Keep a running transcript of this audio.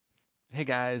Hey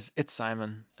guys, it's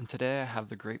Simon, and today I have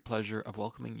the great pleasure of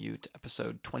welcoming you to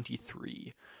episode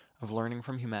 23 of Learning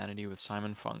from Humanity with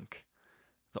Simon Funk,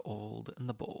 the Old and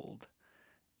the Bold.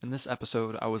 In this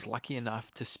episode, I was lucky enough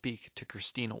to speak to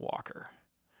Kristina Walker,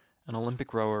 an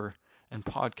Olympic rower and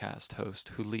podcast host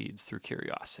who leads through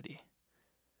curiosity.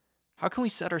 How can we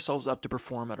set ourselves up to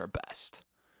perform at our best?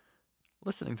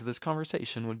 Listening to this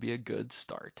conversation would be a good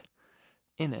start.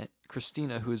 In it,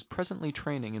 Kristina, who is presently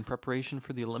training in preparation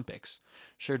for the Olympics,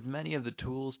 shared many of the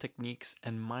tools, techniques,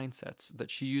 and mindsets that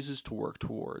she uses to work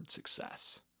toward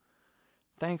success.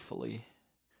 Thankfully,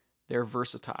 they are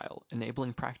versatile,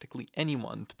 enabling practically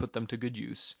anyone to put them to good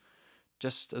use,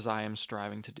 just as I am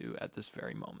striving to do at this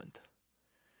very moment.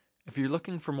 If you're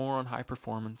looking for more on high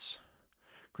performance,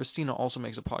 Kristina also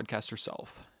makes a podcast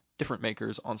herself, Different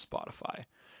Makers on Spotify,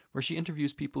 where she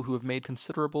interviews people who have made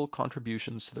considerable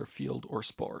contributions to their field or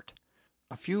sport.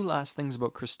 A few last things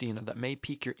about Kristina that may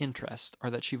pique your interest are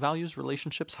that she values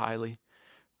relationships highly,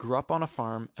 grew up on a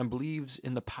farm, and believes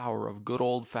in the power of good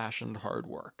old-fashioned hard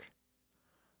work.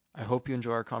 I hope you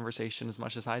enjoy our conversation as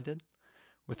much as I did.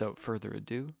 Without further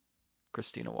ado,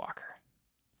 Kristina Walker.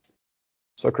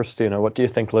 So, Kristina, what do you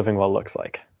think living well looks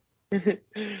like?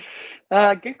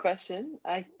 Good question.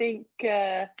 I think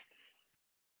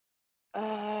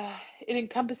it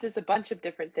encompasses a bunch of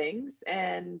different things,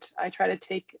 and I try to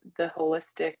take the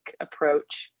holistic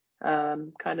approach,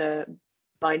 kind of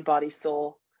mind, body,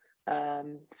 soul.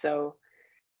 So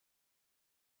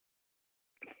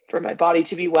for my body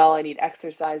to be well, I need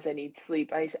exercise, I need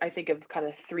sleep. I think of kind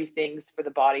of three things for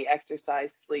the body: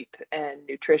 exercise, sleep, and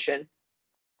nutrition.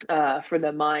 For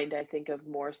the mind, I think of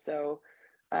more so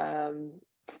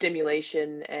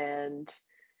stimulation and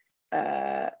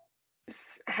uh,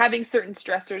 having certain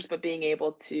stressors, but being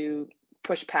able to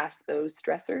push past those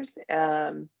stressors,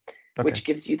 Okay. which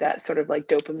gives you that sort of like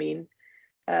dopamine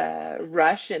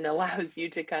rush and allows you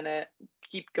to kind of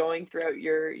keep going throughout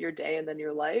your day and then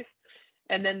your life.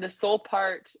 And then the soul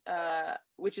part,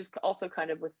 which is also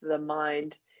kind of with the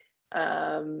mind.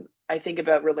 I think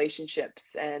about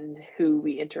relationships and who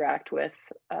we interact with,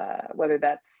 whether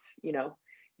that's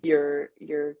your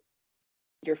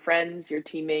your friends, your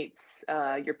teammates,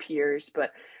 your peers,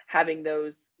 but having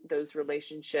those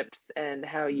relationships and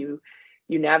how you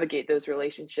navigate those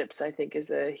relationships, I think, is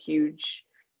a huge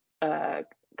uh,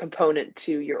 component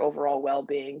to your overall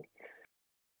well-being.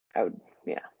 I would,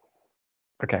 yeah,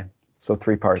 Okay. So,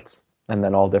 three parts, and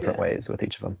then all different yeah. ways with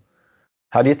each of them.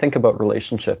 How do you think about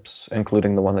relationships,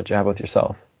 including the one that you have with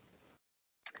yourself?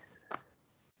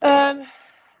 Um,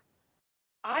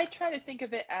 I try to think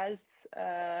of it as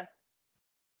uh,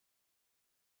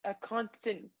 a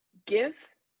constant give,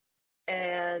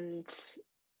 and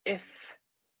if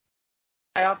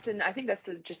I think that's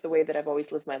just the way that I've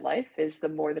always lived my life, is the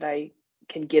more that I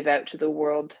can give out to the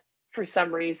world, for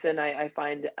some reason, I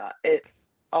find it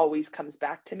always comes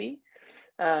back to me.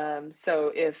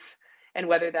 So if, and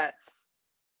whether that's,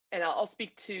 and I'll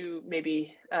speak to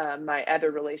maybe my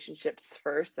other relationships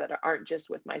first that aren't just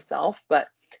with myself, but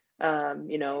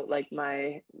like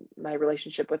my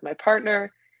relationship with my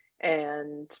partner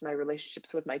and my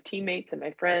relationships with my teammates and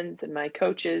my friends and my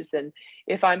coaches. And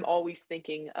if I'm always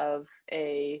thinking of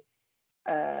a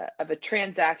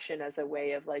transaction as a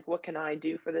way of like, what can I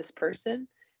do for this person?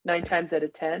 9 times out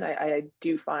of 10, I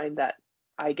do find that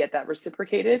I get that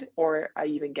reciprocated, or I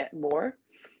even get more.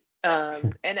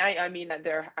 And I mean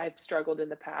that I've struggled in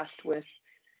the past with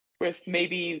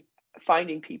maybe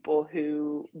finding people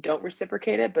who don't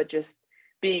reciprocate it, but just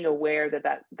being aware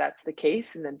that's the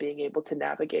case, and then being able to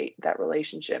navigate that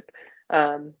relationship.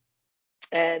 Um,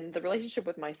 and the relationship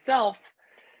with myself,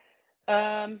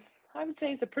 I would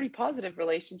say it's a pretty positive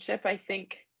relationship. I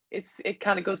think it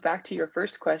kind of goes back to your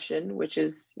first question, which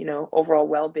is, overall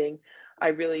well-being. I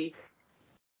really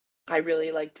I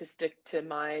really like to stick to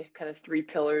my kind of three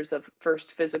pillars of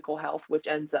first physical health, which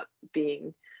ends up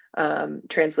being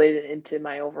translated into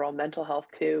my overall mental health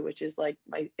too, which is like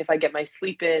if I get my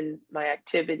sleep in, my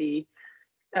activity,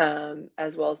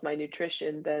 as well as my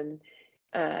nutrition, then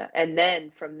and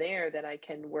then from there, then I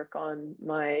can work on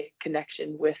my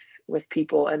connection with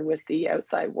people and with the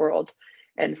outside world.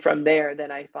 And from there,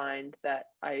 then I find that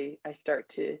I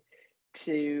start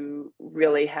to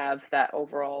really have that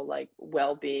overall like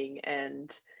well-being and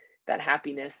that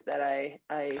happiness that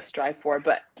I strive for.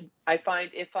 But I find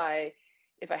if I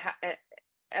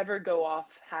ever go off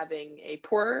having a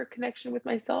poorer connection with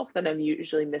myself, then I'm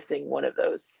usually missing one of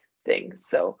those things.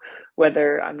 So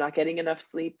whether I'm not getting enough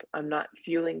sleep, I'm not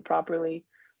fueling properly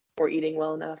or eating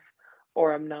well enough,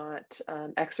 or I'm not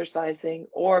exercising,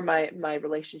 or my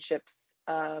relationships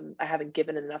I haven't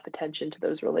given enough attention to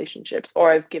those relationships,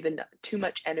 or I've given too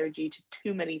much energy to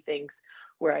too many things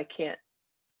where I can't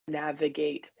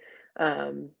navigate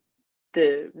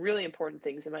the really important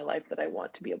things in my life that I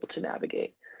want to be able to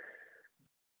navigate.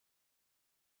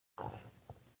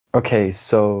 Okay,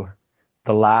 so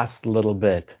the last little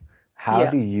bit, how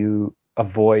Yeah. do you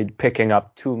avoid picking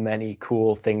up too many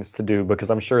cool things to do? Because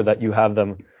I'm sure that you have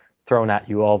them thrown at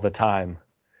you all the time.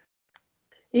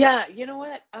 Yeah, you know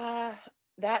what?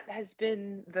 That has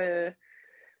been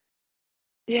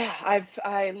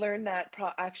I learned that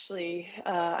actually,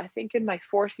 I think in my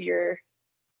fourth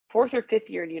or fifth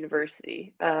year in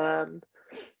university.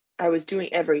 I was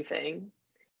doing everything,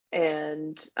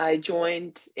 and I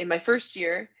joined in my first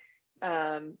year.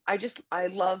 I'm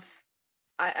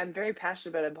very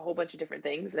passionate about a whole bunch of different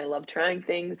things, and I love trying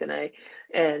things, and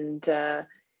uh,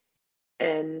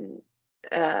 and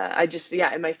I just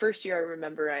yeah. In my first year, I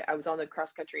remember I was on the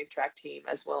cross country and track team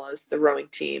as well as the rowing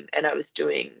team, and I was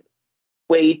doing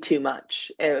way too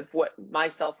much. Of what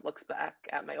myself looks back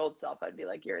at my old self, I'd be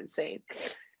like, "You're insane,"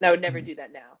 and I would never do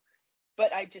that now.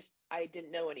 But I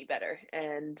didn't know any better,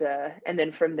 and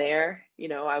then from there,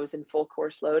 I was in full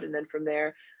course load, and then from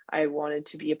there, I wanted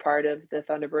to be a part of the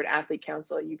Thunderbird Athlete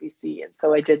Council at UBC, and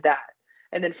so I did that.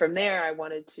 And then from there, I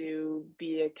wanted to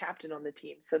be a captain on the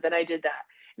team, so then I did that.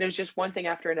 And it was just one thing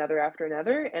after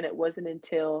another, and it wasn't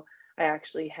until I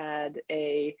actually had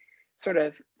a sort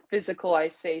of physical, I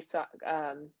say,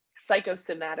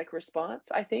 psychosomatic response,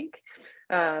 I think,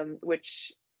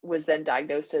 which was then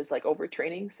diagnosed as like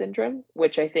overtraining syndrome,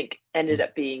 which I think ended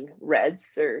up being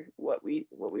REDS, or what we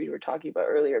were talking about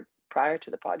earlier prior to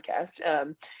the podcast.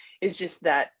 Is just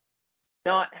that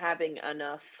not having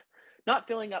enough, not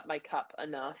filling up my cup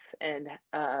enough, and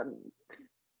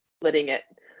letting it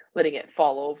letting it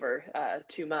fall over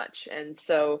too much. And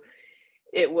so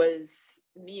it was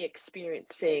me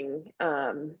experiencing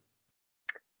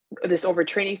this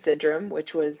overtraining syndrome,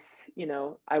 which was,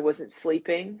 I wasn't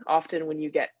sleeping. Often when you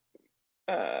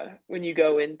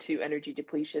go into energy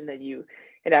depletion, then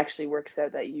it actually works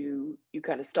out that you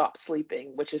kind of stop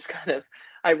sleeping, which is kind of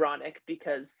ironic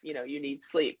because you need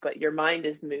sleep, but your mind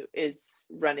is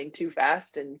running too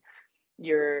fast, and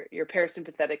your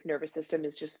parasympathetic nervous system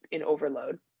is just in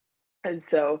overload. And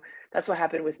so that's what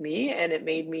happened with me, and it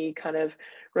made me kind of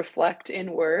reflect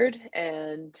inward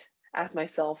and ask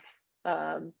myself,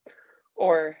 um,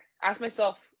 or ask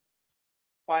myself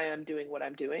why I'm doing what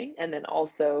I'm doing, and then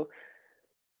also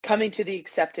coming to the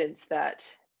acceptance that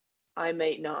I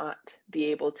may not be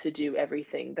able to do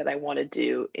everything that I want to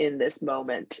do in this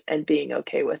moment, and being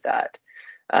okay with that.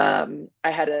 I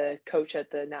had a coach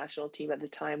at the national team at the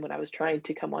time when I was trying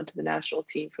to come onto the national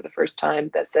team for the first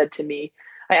time that said to me,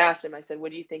 I asked him, I said,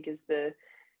 what do you think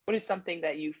what is something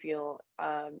that you feel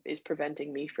is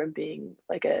preventing me from being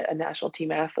like a national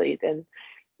team athlete? And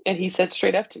he said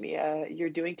straight up to me, you're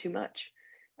doing too much.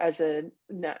 As a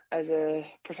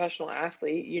professional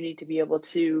athlete, you need to be able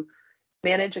to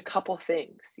manage a couple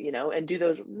things, and do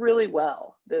those really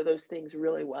well, those things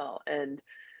really well. And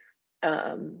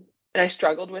I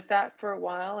struggled with that for a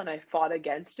while, and I fought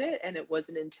against it. And it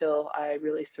wasn't until I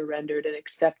really surrendered and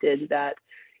accepted that,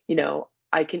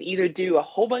 I can either do a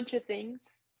whole bunch of things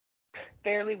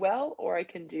fairly well, or I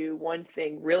can do one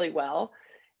thing really well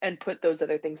and put those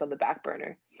other things on the back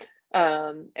burner.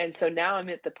 And so now I'm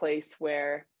at the place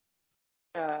where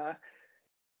uh,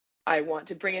 I want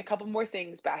to bring a couple more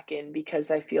things back in,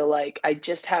 because I feel like I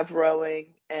just have rowing,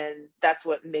 and that's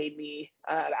what made me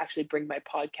actually bring my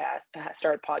podcast,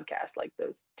 start a podcast like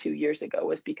those 2 years ago,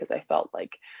 was because I felt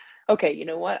like, okay, you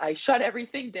know what? I shut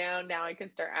everything down. Now I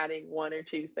can start adding one or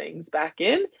two things back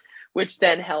in, which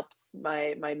then helps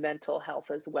my mental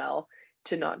health as well,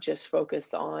 to not just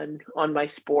focus on my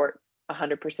sport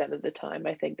 100% of the time.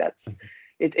 I think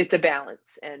it's a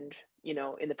balance. And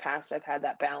in the past, I've had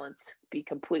that balance be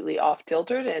completely off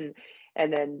tilted,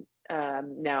 and then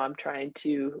now I'm trying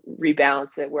to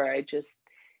rebalance it, where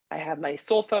I have my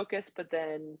sole focus, but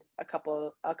then a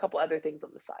couple other things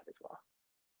on the side as well.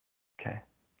 Okay,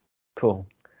 cool.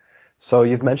 So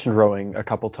you've mentioned rowing a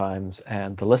couple times,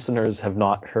 and the listeners have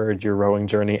not heard your rowing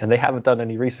journey, and they haven't done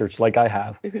any research like I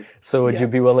have. So would Yeah. you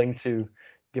be willing to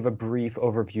give a brief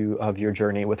overview of your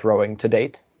journey with rowing to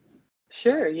date?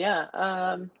 Sure,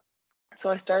 yeah. So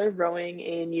I started rowing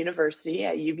in university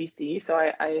at UBC. So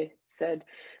I said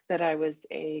that I was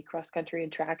a cross country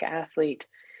and track athlete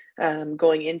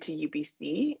going into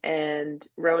UBC, and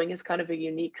rowing is kind of a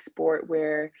unique sport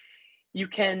where you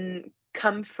can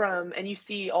come from, and you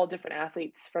see all different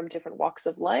athletes from different walks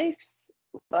of life,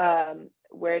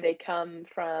 where they come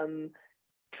from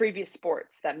previous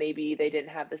sports that maybe they didn't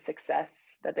have the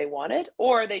success that they wanted,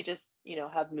 or they just,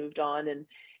 have moved on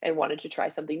and wanted to try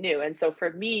something new. And so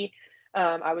for me,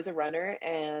 I was a runner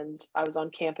and I was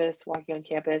on campus, walking on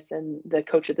campus, and the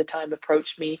coach at the time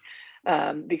approached me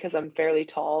because I'm fairly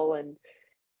tall and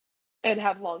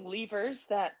have long levers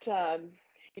that, so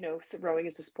rowing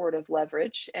is a sport of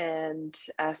leverage, and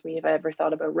asked me if I ever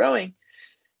thought about rowing.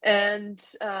 And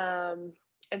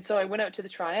so I went out to the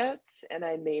tryouts and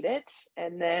I made it.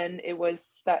 And then it was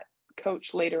that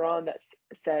coach later on that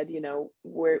said,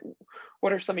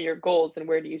 what are some of your goals and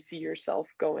where do you see yourself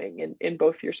going in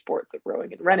both your sports of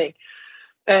rowing and running?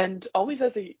 And always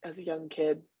as a young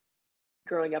kid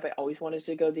growing up, I always wanted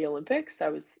to go to the Olympics. I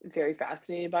was very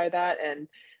fascinated by that, and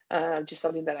just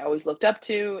something that I always looked up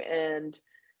to. And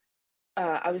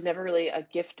I was never really a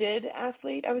gifted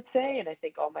athlete, I would say, and I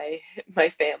think all my my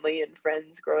family and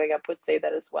friends growing up would say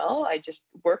that as well. I just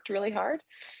worked really hard,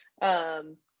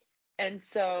 and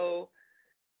so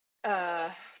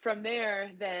from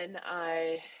there, then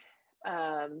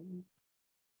um,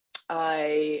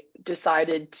 I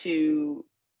decided to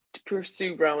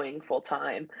pursue rowing full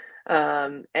time,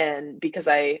 and because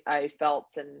I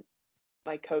felt, and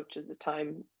my coach at the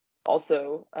time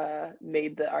also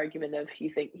made the argument of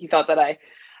he thought that I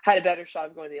had a better shot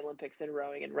of going to the Olympics in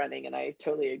rowing and running, and I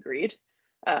totally agreed.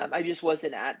 I just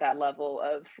wasn't at that level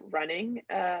of running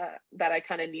that I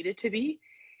kind of needed to be,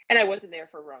 and I wasn't there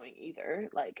for rowing either.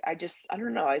 Like I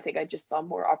don't know. I think I just saw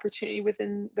more opportunity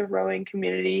within the rowing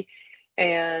community,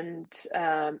 and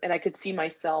I could see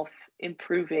myself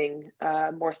improving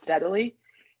more steadily,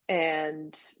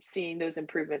 and seeing those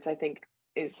improvements, I think,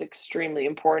 is extremely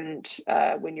important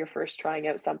when you're first trying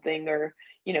out something, or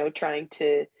trying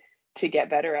to get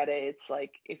better at it. It's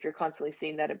like if you're constantly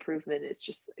seeing that improvement,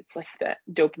 it's like that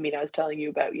dopamine I was telling you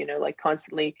about, like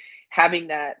constantly having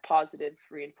that positive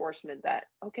reinforcement that,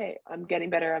 okay, I'm getting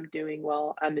better, I'm doing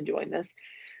well, I'm enjoying this.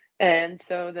 And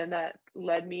so then that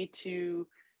led me to,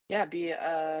 yeah, be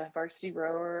a varsity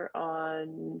rower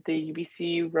on the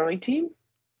UBC rowing team,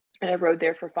 and I rowed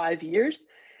there for 5 years.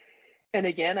 And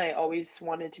again, I always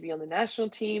wanted to be on the national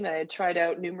team. I had tried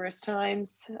out numerous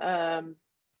times.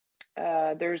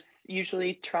 There's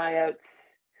usually tryouts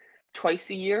twice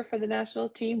a year for the national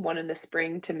team, one in the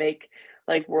spring to make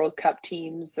like World Cup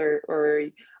teams,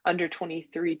 or under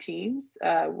 23 teams,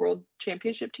 World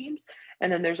Championship teams. And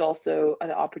then there's also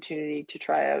an opportunity to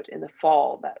try out in the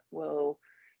fall that will,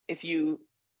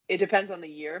 it depends on the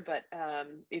year, but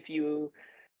if you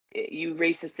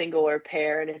race a single or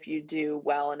pair, and if you do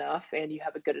well enough and you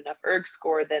have a good enough erg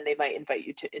score, then they might invite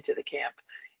you into the camp,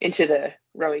 into the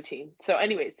rowing team. So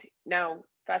anyways, now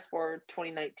fast forward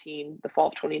 2019, the fall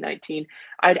of 2019,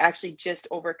 I'd actually just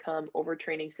overcome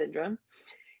overtraining syndrome.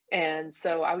 And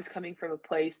so I was coming from a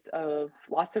place of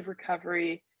lots of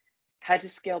recovery, had to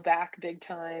scale back big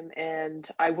time, and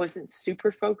I wasn't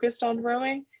super focused on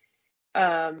rowing.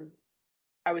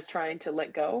 I was trying to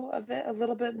let go of it a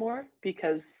little bit more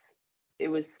because it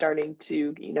was starting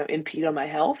to, impede on my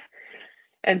health.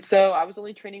 And so I was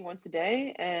only training once a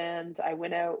day, and I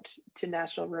went out to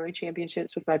national rowing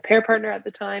championships with my pair partner at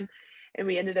the time, and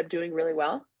we ended up doing really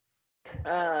well.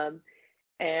 Um,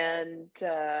 and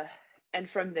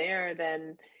from there,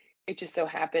 then it just so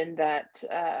happened that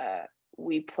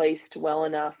we placed well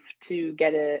enough to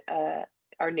get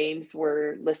our names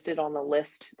were listed on the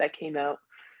list that came out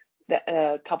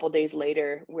a couple days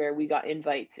later, where we got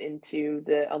invites into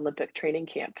the Olympic training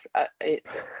camp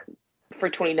for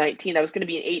 2019. That was going to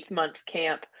be an 8-month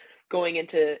camp going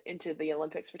into the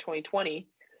Olympics for 2020.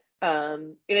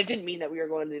 And it didn't mean that we were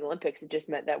going to the Olympics. It just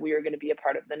meant that we were going to be a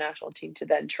part of the national team to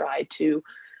then try to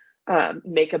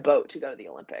make a boat to go to the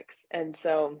Olympics. And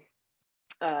so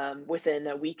within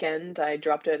a weekend, I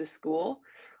dropped out of school,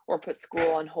 or put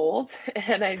school on hold,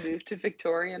 and I moved to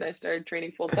Victoria and I started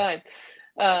training full time.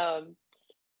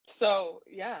 So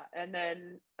yeah, and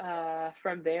then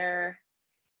from there,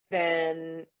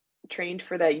 then trained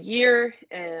for that year,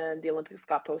 and the Olympics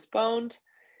got postponed,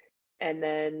 and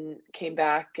then came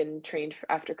back and trained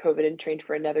after COVID, and trained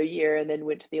for another year, and then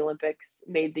went to the Olympics,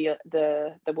 made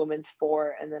the women's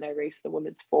 4, and then I raced the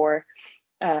women's 4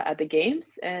 at the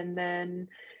games, and then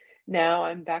now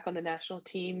I'm back on the national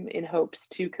team in hopes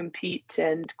to compete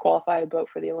and qualify a boat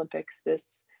for the Olympics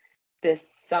this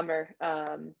summer,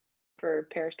 for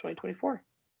Paris 2024.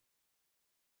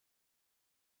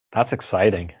 That's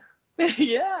exciting.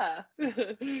 Yeah.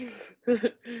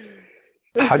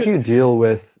 How do you deal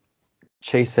with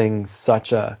chasing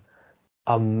such a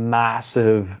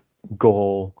massive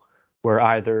goal, where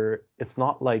either it's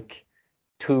not like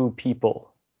two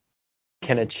people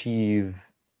can achieve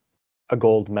a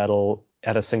gold medal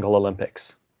at a single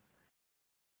Olympics,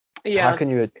 how Yeah. can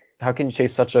you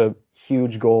chase such a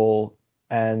huge goal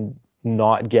and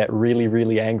not get really,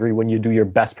 really angry when you do your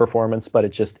best performance, but it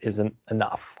just isn't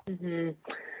enough? Hmm.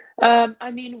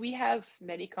 I mean, we have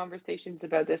many conversations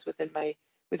about this within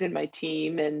my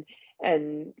team,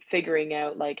 and figuring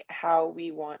out like how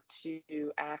we want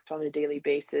to act on a daily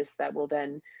basis that will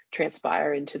then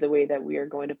transpire into the way that we are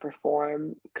going to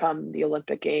perform come the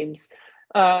Olympic Games.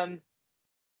 Um,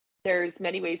 there's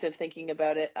many ways of thinking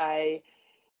about it. I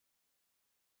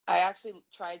actually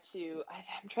try to.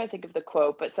 I'm trying to think of the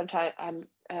quote, but sometimes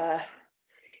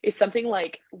it's something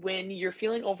like, when you're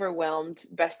feeling overwhelmed,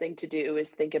 best thing to do is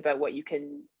think about what you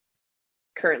can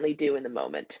currently do in the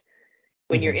moment.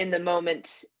 When you're Hmm. in the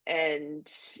moment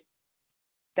and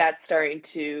that's starting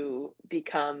to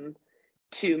become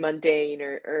too mundane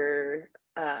or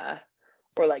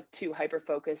like too hyper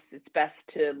focused, it's best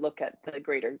to look at the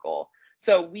greater goal.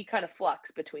 So we kind of flux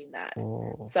between that.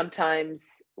 Oh.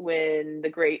 Sometimes when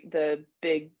the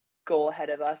big goal ahead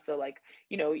of us, so like,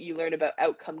 you learn about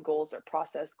outcome goals or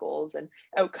process goals, and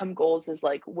outcome goals is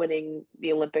like winning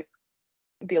the Olympics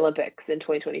in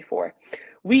 2024.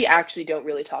 We actually don't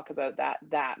really talk about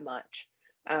that much.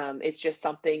 It's just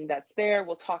something that's there.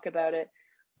 We'll talk about it.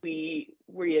 We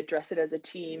address it as a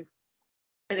team,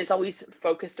 and it's always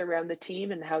focused around the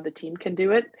team and how the team can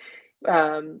do it,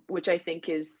 which I think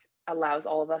is allows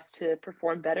all of us to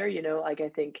perform better. Like, I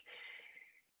think,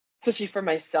 especially for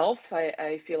myself,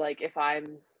 I feel like if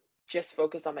I'm just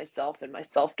focused on myself and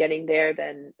myself getting there,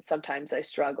 then sometimes I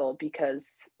struggle,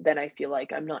 because then I feel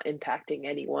like I'm not impacting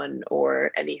anyone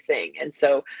or anything. And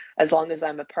so, as long as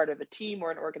I'm a part of a team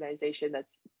or an organization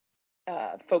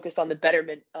that's focused on the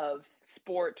betterment of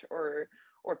sport or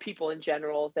people in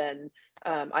general, then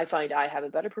I find I have a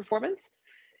better performance.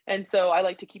 And so I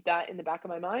like to keep that in the back of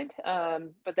my mind.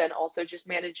 But then also just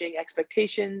managing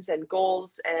expectations and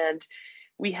goals. And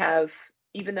we have,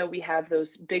 even though we have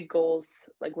those big goals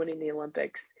like winning the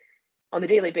Olympics, on the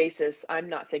daily basis, I'm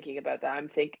not thinking about that.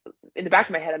 In the back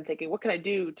of my head, I'm thinking, what can I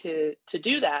do to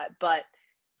do that? But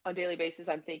on a daily basis,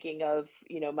 I'm thinking of,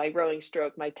 my rowing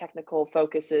stroke, my technical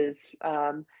focuses,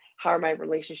 how are my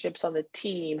relationships on the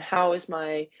team? How is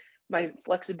my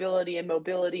flexibility and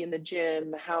mobility in the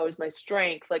gym? How is my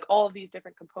strength? Like, all of these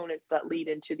different components that lead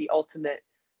into the ultimate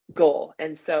goal.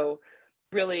 And so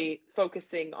really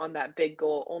focusing on that big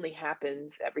goal only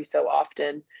happens every so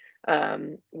often,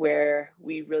 where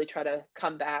we really try to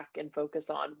come back and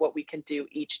focus on what we can do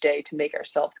each day to make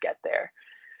ourselves get there.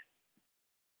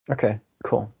 Okay,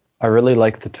 cool. I really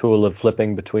like the tool of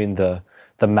flipping between the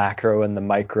macro and the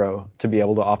micro to be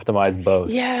able to optimize both.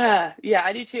 Yeah, yeah,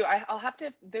 I do too. I'll have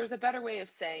to. There's a better way of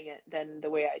saying it than the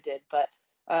way I did, but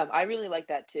I really like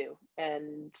that too.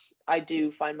 And I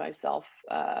do find myself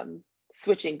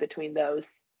switching between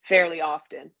those fairly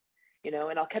often,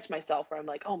 and I'll catch myself where I'm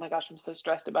like, oh my gosh, I'm so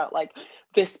stressed about like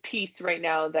this piece right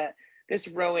now, that this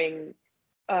rowing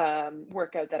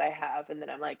workout that I have. And then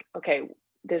I'm like, okay,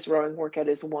 this rowing workout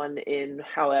is one in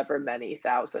however many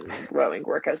thousand rowing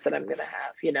workouts that I'm going to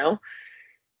have.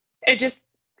 It just,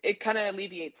 it kind of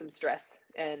alleviates some stress,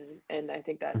 and I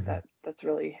think Mhm. that's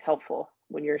really helpful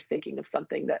when you're thinking of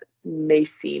something that may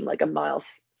seem like a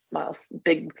miles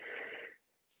big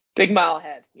mile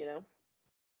ahead.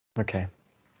 Okay.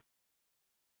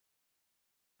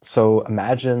 So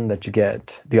imagine that you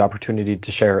get the opportunity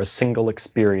to share a single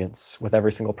experience with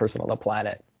every single person on the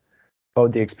planet. What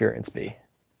would the experience be?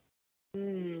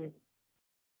 Hmm.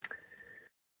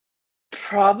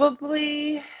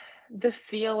 Probably the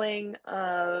feeling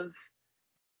of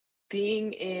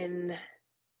being in,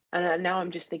 now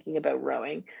I'm just thinking about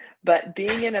rowing, but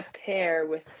being in a pair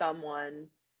with someone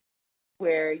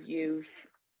where you've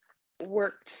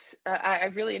worked. I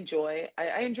really enjoy.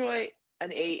 I enjoy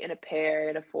an eight and a pair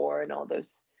and a four and all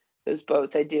those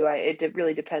boats. I do.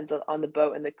 Really depends on the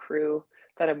boat and the crew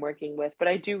that I'm working with, but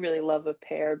I do really love a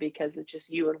pair because it's just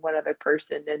you and one other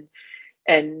person,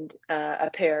 and a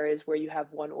pair is where you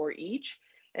have one oar each,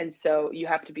 and so you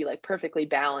have to be like perfectly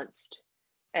balanced.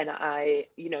 And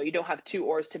you don't have two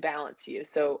oars to balance you.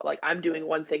 So like, I'm doing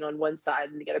one thing on one side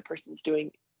and the other person's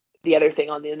doing the other thing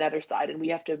on the another side, and we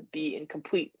have to be in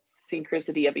complete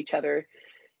synchronicity of each other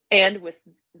and with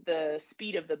the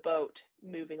speed of the boat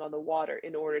moving on the water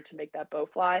in order to make that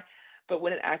boat fly. But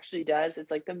when it actually does,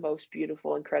 it's like the most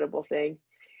beautiful, incredible thing.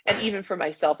 And even for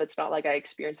myself, it's not like I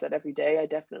experience that every day. I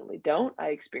definitely don't.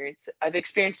 I've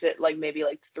experienced it like maybe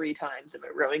like 3 times in my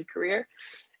rowing career.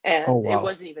 Oh, And it wow.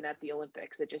 wasn't even at the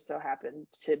Olympics. It just so happened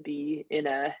to be in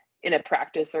a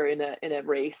practice or in a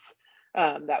race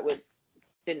that was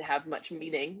didn't have much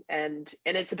meaning. And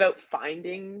it's about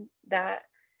finding that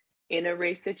in a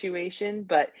race situation,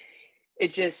 but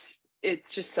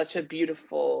it's just such a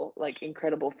beautiful, like,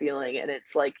 incredible feeling, and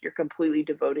it's like you're completely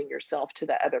devoting yourself to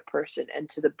the other person and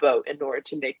to the boat in order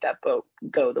to make that boat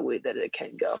go the way that it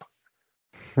can go.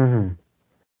 Hmm.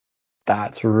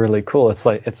 That's really cool. It's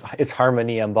like it's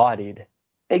harmony embodied.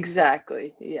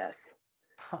 Exactly. Yes.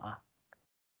 Huh.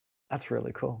 That's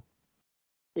really cool.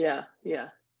 Yeah. Yeah.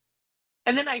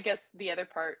 And then I guess the other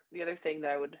thing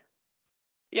that I would,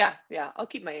 yeah, yeah, I'll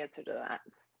keep my answer to that.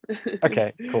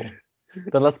 Okay, cool.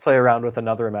 Then let's play around with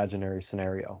another imaginary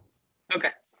scenario. Okay.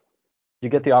 You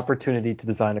get the opportunity to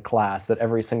design a class that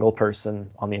every single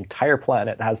person on the entire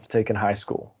planet has to take in high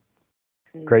school.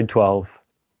 Mm, Grade 12.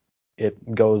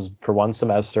 It goes for one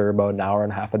semester, about an hour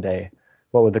and a half a day.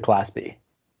 What would the class be?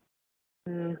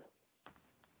 mm,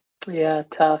 yeah,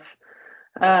 tough.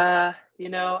 I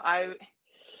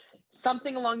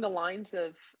something along the lines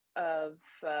of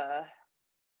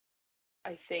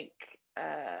I think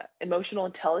emotional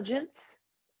intelligence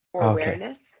or Okay.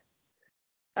 awareness.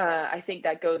 I think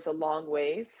that goes a long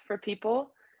ways for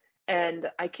people,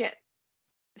 and I can't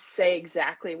say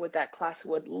exactly what that class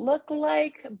would look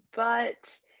like,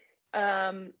 but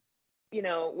um,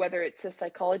 whether it's a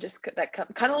psychologist that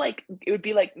kind of like it would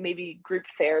be like maybe group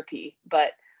therapy,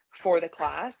 but for the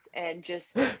class, and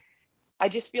just I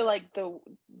just feel like the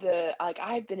like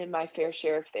I've been in my fair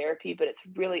share of therapy, but it's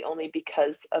really only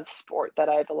because of sport that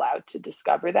I've allowed to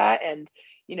discover that. And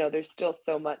there's still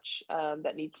so much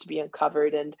that needs to be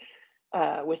uncovered, and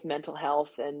with mental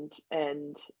health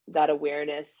and that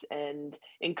awareness, and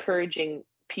encouraging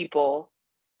people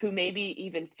who maybe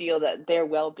even feel that their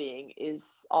well-being is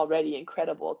already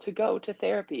incredible to go to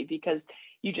therapy, because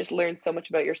you just learn so much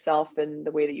about yourself and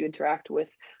the way that you interact with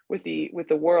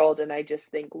the world. And I just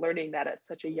think learning that at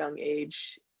such a young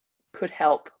age could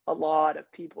help a lot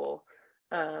of people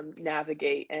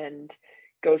navigate and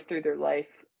go through their life.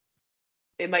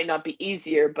 It might not be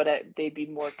easier, but they'd be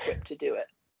more equipped to do it.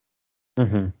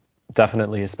 Hmm.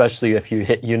 Definitely, especially if you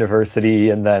hit university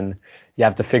and then you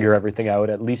have to figure everything out.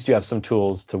 At least you have some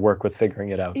tools to work with figuring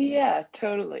it out. Yeah,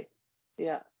 totally.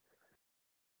 Yeah.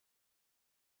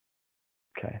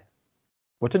 Okay.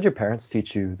 What did your parents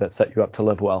teach you that set you up to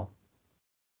live well?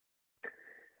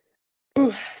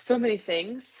 Ooh, so many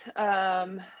things.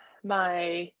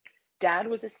 My dad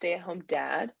was a stay-at-home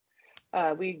dad.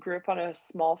 We grew up on a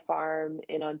small farm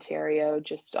in Ontario,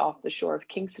 just off the shore of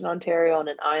Kingston, Ontario, on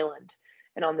an island.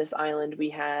 And on this island, we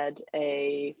had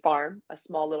a farm, a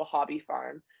small little hobby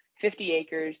farm, 50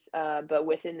 acres. But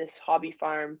within this hobby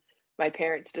farm, my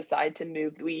parents decided to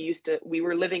move. We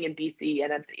were living in BC,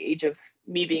 and at the age of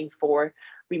me being 4,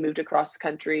 we moved across the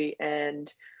country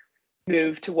and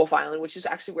moved to Wolf Island, which is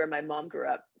actually where my mom grew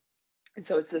up. And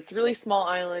so it's this really small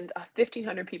island.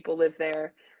 1,500 people live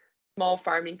there, small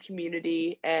farming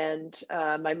community. And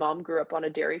my mom grew up on a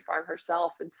dairy farm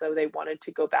herself. And so they wanted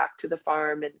to go back to the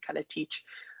farm and kind of teach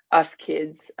us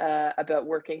kids about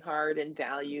working hard and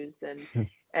values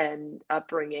and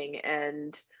upbringing.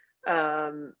 And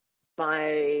um,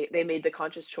 they made the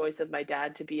conscious choice of my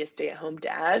dad to be a stay-at-home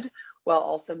dad while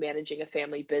also managing a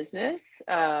family business,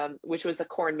 which was a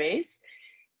corn maze.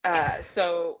 It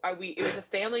was a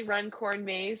family run corn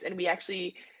maze, and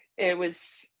it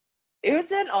was it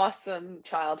was an awesome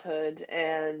childhood.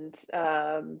 And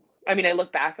I mean, I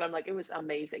look back and I'm like, it was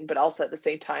amazing, but also at the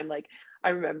same time, like, I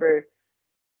remember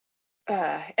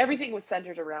everything was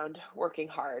centered around working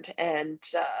hard. And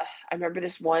I remember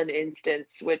this one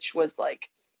instance, which was like,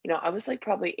 I was like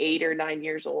probably 8 or 9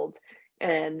 years old,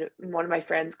 and one of my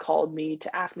friends called me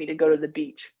to ask me to go to the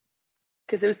beach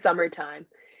because it was summertime.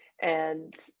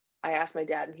 And I asked my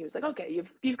dad, and he was like, "Okay,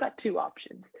 you've got two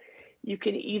options. You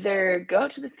can either go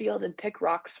to the field and pick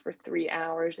rocks for 3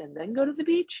 hours and then go to the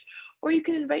beach, or you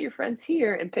can invite your friends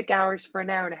here and pick hours for an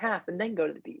hour and a half and then go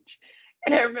to the beach."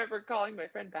 And I remember calling my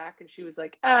friend back, and she was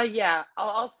like, yeah,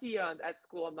 I'll see you at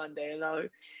school on Monday."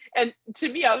 And to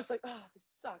me, I was like, "Oh, this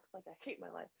sucks. Like, I hate my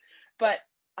life." But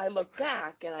I look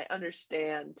back and I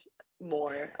understand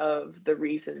more of the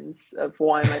reasons of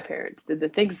why my parents did the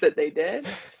things that they did.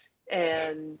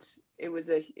 And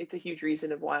it's a huge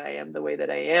reason of why I am the way that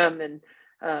I am. And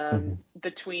Hmm.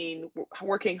 between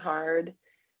working hard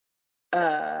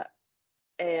uh,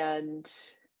 and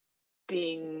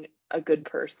being a good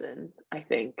person, I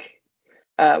think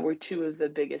were two of the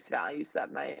biggest values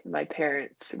that my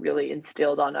parents really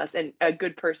instilled on us. And a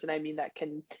good person, I mean, that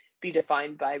can be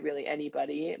defined by really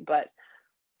anybody, but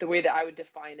the way that I would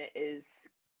define it is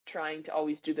trying to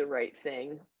always do the right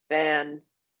thing. And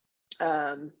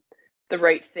um, the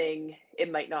right thing,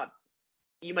 it might not,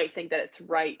 you might think that it's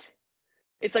right.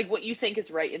 It's like what you think is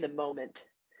right in the moment.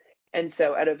 And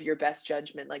so out of your best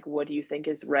judgment, like what do you think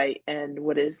is right and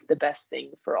what is the best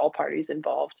thing for all parties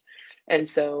involved? And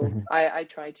so Mhm. I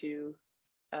try to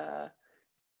uh,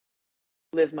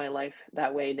 live my life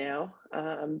that way now,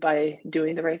 by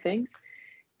doing the right things.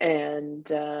 And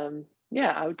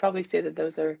yeah, I would probably say that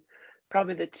those are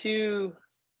probably the two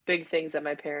big things that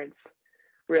my parents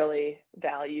really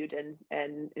valued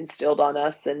and instilled on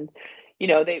us. And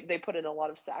they put in a lot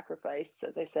of sacrifice.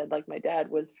 As I said, like my dad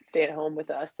was stay at home with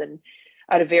us, and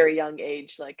at a very young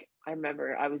age, like I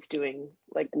remember I was doing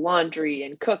like laundry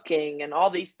and cooking and all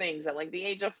these things at like the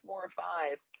age of 4 or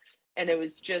 5. And it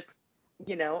was just,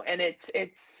 and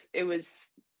it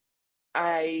was,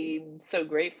 I'm so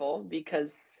grateful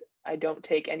because I don't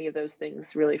take any of those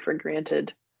things really for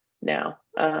granted now.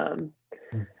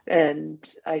 And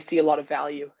I see a lot of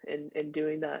value in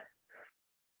doing that.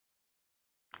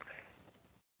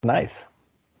 Nice.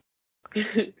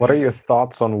 What are your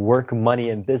thoughts on work, money,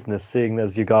 and business, seeing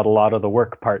as you got a lot of the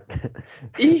work part?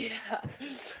 Yeah.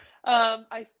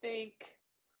 I think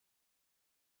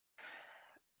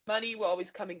money will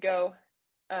always come and go.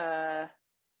 Uh,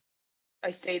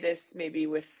 I say this maybe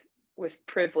with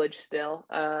privilege still.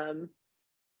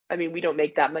 I mean, we don't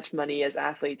make that much money as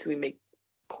athletes. We make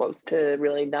close to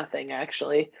really nothing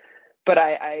actually. But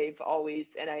I've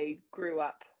always, and I grew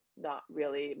up not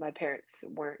really. My parents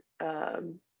weren't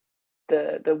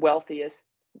the wealthiest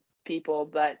people,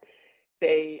 but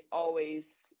they always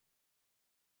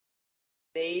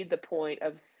made the point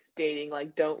of stating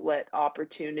like, don't let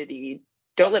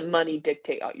money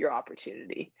dictate your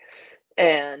opportunity.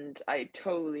 And I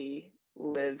totally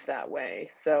live that way.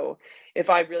 So if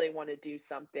I really want to do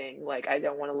something, like I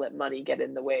don't want to let money get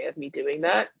in the way of me doing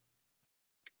that.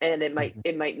 And Mhm.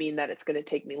 it might mean that it's going to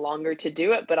take me longer to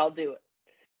do it, but I'll do it.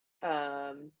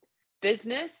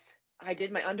 Business, I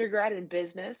did my undergrad in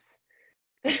business.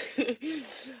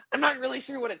 I'm not really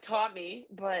sure what it taught me,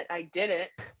 but I did it.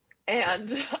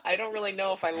 And I don't really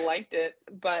know if I liked it,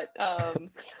 but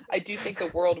I do think the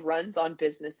world runs on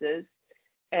businesses,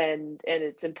 and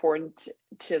it's important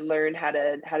to learn how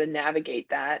to navigate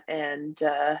that. And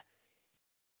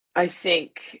I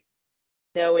think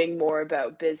knowing more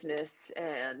about business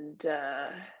and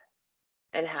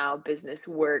how business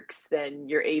works, then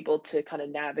you're able to kind of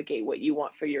navigate what you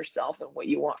want for yourself and what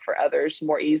you want for others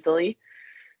more easily.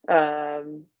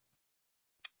 Um,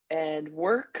 and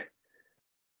work,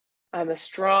 I'm a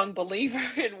strong believer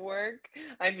in work.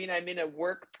 I mean, I'm in a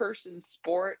work person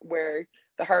sport where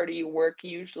the harder you work,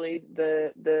 usually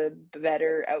the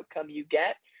better outcome you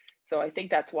get. So I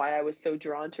think that's why I was so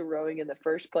drawn to rowing in the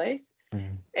first place.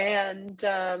 Mhm. And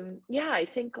yeah, I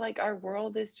think like our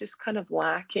world is just kind of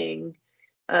lacking.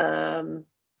 Um,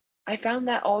 I found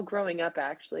that all growing up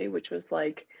actually, which was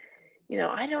like,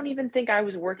 I don't even think I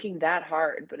was working that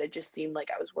hard, but it just seemed like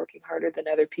I was working harder than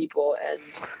other people.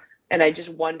 And I just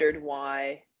wondered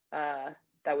why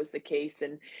that was the case.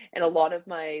 And a lot of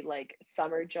my like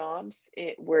summer jobs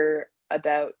were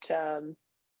about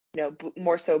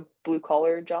more so blue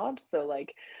collar jobs. So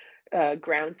like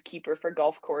groundskeeper for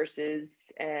golf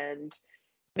courses and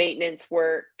maintenance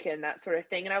work and that sort of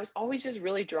thing. And I was always just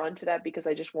really drawn to that because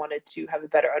I just wanted to have a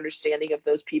better understanding of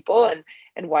those people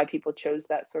and why people chose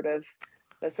that sort of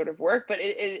work. But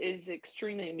it is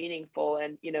extremely meaningful.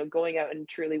 And going out and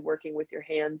truly working with your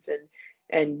hands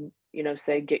and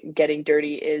say getting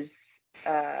dirty is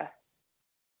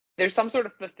there's some sort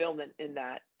of fulfillment in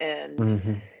that.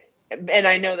 Mhm. And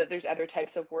I know that there's other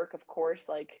types of work, of course,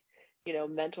 like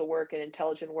mental work and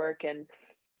intelligent work, and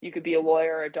you could be a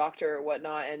lawyer or a doctor or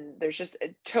whatnot, and there's just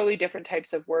totally different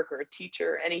types of work, or a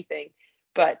teacher or anything.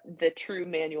 But the true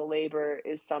manual labor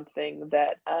is something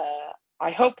that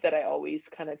I hope that I always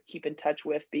kind of keep in touch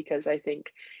with, because I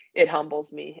think it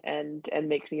humbles me and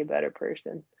makes me a better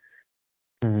person.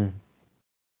 Mhm.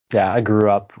 Yeah, I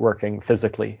grew up working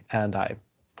physically, and I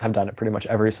have done it pretty much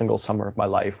every single summer of my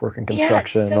life, working Yeah, it's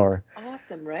construction so or.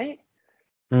 awesome, right?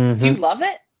 Do you Mhm. love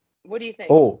it? What do you think?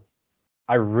 Oh,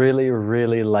 I really,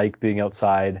 really like being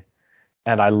outside,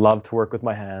 and I love to work with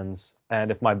my hands. And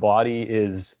if my body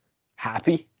is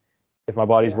happy, if my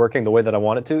body's Yeah. working the way that I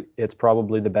want it to, it's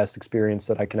probably the best experience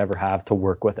that I can ever have to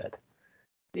work with it.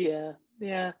 Yeah,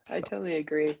 yeah, I So. totally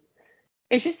agree.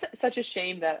 It's just such a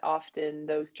shame that often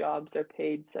those jobs are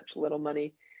paid such little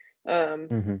money. Um,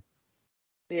 Mhm.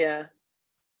 yeah,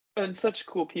 and such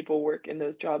cool people work in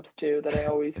those jobs too that I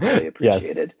always really Yes.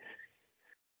 appreciated.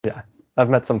 Yeah. I've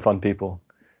met some fun people.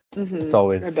 It's I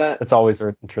always bet. it's always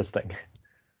interesting.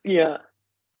 Yeah.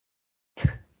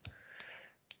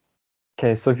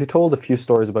 Okay, so if you told a few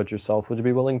stories about yourself, would you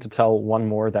be willing to tell one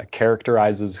more that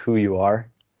characterizes who you are?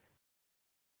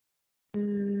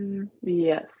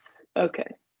 Yes.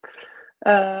 Okay.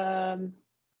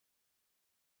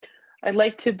 I'd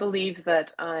like to believe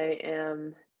that I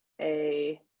am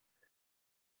a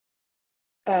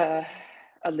uh,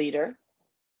 a leader,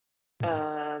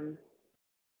 um,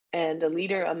 and a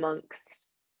leader amongst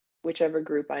whichever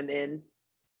group I'm in.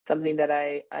 Something that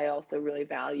I also really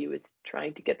value is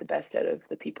trying to get the best out of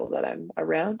the people that I'm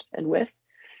around and with,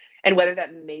 and whether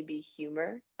that may be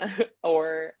humor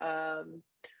or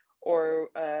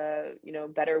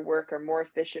better work or more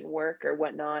efficient work or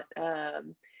whatnot,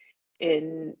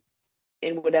 in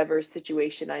whatever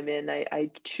situation I'm in. I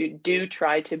do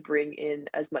try to bring in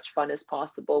as much fun as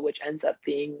possible, which ends up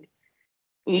being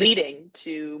leading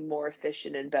to more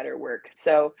efficient and better work.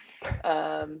 So,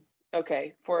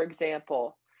 okay, for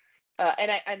example,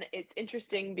 and it's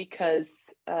interesting because,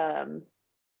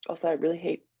 also I really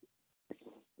hate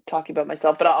talking about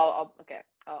myself, but I'll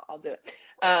do it.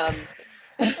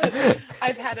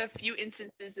 I've had a few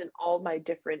instances in all my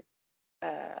different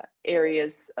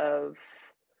areas of,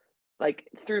 like,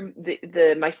 through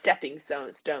the my stepping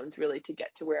stones really to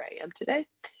get to where I am today.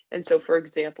 And so, for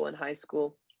example, in high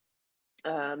school,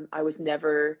 I was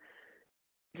never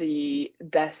the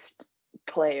best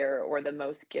player or the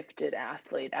most gifted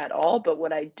athlete at all, but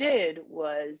what I did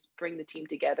was bring the team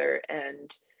together,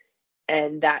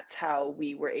 and that's how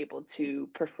we were able to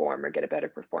perform or get a better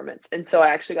performance. And so I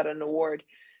actually got an award,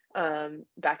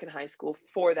 back in high school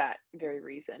for that very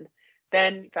reason.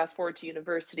 Then fast forward to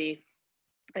university,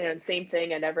 and same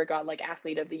thing. I never got like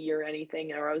athlete of the year or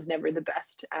anything, or I was never the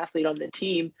best athlete on the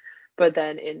team. But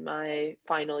then in my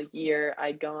final year,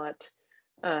 I got,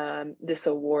 this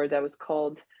award that was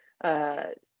called, uh,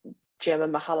 Gemma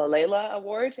Mahalalela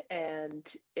Award, and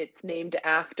it's named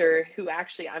after who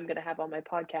actually I'm going to have on my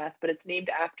podcast. But it's named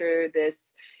after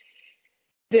this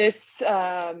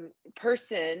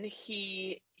person.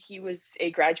 He was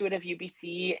a graduate of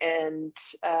UBC and,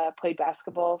 played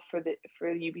basketball for the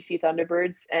UBC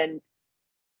Thunderbirds, and,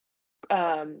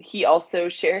 he also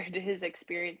shared his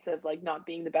experience of like not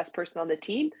being the best person on the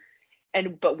team,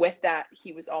 and but with that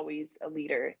he was always a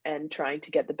leader and trying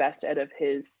to get the best out of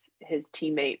his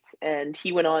teammates. And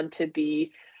he went on to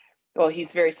be, well,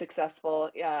 he's very successful.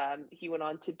 He went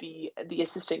on to be the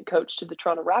assistant coach to the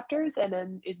Toronto Raptors, and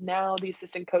then is now the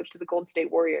assistant coach to the Golden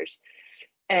State Warriors.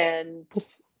 And,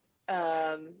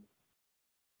 um,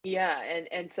 yeah,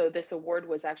 and so this award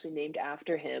was actually named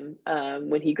after him,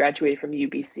 when he graduated from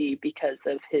UBC, because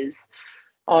of his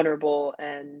honorable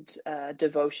and,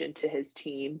 devotion to his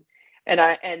team. And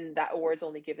that award's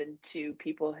only given to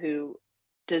people who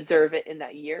deserve it in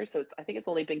that year. So I think it's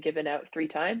only been given out 3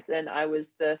 times, and I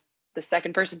was the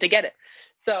second person to get it.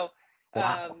 So,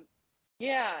 Wow.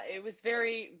 yeah, it was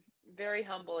very, very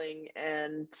humbling,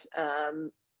 and,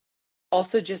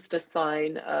 also just a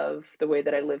sign of the way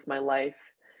that I live my life.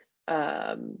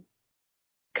 Um,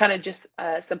 Kind of just,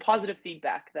 some positive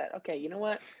feedback that, okay, you know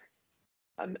what,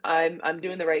 I'm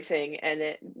doing the right thing, and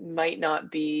it might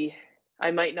not be,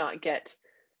 I might not get,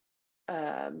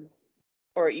 um,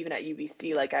 or even at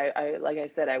UBC, like I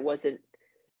said, I wasn't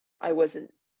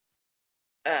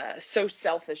so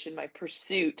selfish in my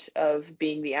pursuit of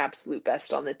being the absolute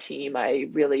best on the team. I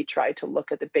really try to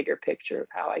look at the bigger picture of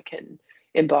how I can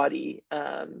embody,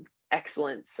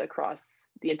 excellence across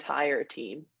the entire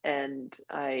team. And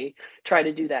I try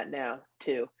to do that now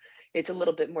too. It's a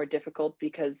little bit more difficult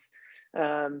because,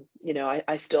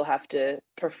 I still have to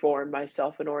perform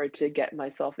myself in order to get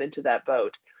myself into that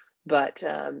boat. But,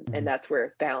 and Mhm. that's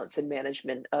where balance and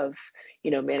management of,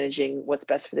 managing what's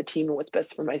best for the team and what's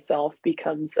best for myself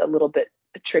becomes a little bit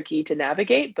tricky to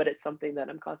navigate, but it's something that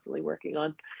I'm constantly working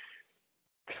on.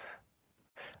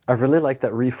 I really like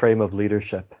that reframe of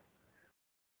leadership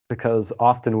because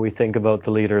often we think about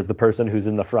the leader as the person who's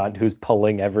in the front, who's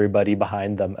pulling everybody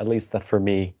behind them, at least that for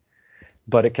me.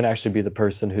 But it can actually be the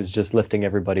person who's just lifting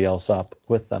everybody else up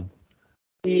with them.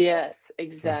 Yes, So,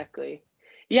 exactly.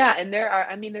 Yeah, and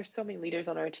there's so many leaders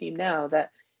on our team now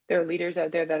that there are leaders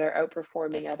out there that are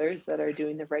outperforming others, that are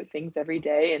doing the right things every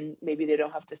day, and maybe they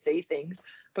don't have to say things,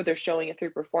 but they're showing it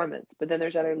through performance. But then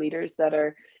there's other leaders that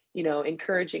are,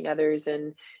 encouraging others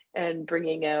and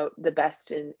bringing out the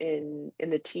best in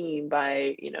the team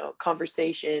by,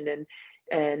 conversation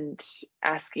and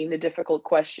asking the difficult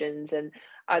questions. And,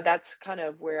 that's kind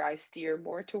of where I steer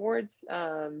more towards.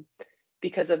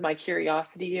 Because of my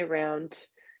curiosity around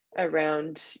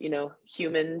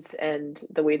humans and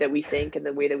the way that we think and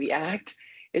the way that we act,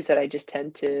 is that I just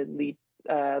tend to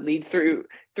lead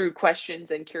through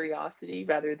questions and curiosity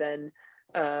rather than,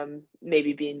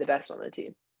 maybe being the best on the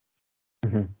team.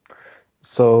 mhm.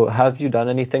 So have you done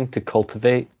anything to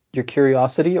cultivate your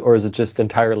curiosity, or is it just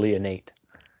entirely innate?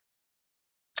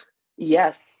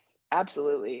 Yes,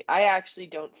 absolutely. I actually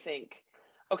don't think.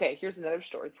 Okay, here's another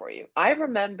story for you. I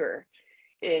remember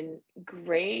in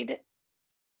grade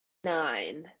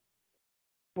 9,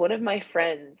 one of my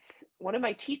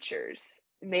teachers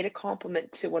made a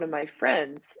compliment to one of my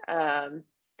friends. And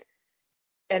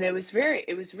it was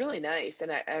really nice.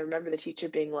 And I remember the teacher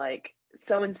being like,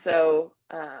 so and so,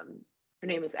 her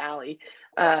name is Allie.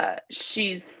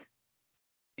 She's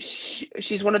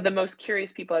she's one of the most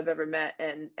curious people I've ever met,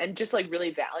 and just like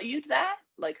really valued that,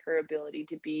 like her ability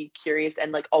to be curious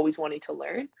and like always wanting to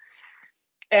learn.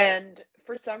 And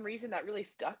for some reason that really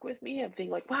stuck with me of being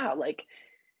like, wow, like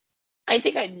I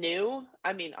think I knew.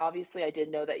 I mean, obviously I did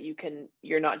know that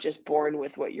you're not just born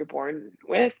with what you're born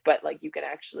with, but like you can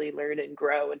actually learn and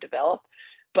grow and develop.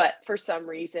 But for some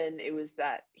reason it was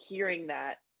that hearing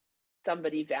that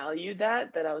somebody valued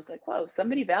that I was like, whoa,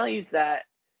 somebody values that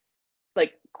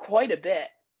like quite a bit.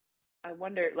 I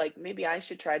wonder, like, maybe I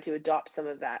should try to adopt some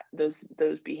of that,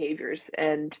 those behaviors.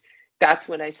 And that's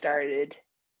when I started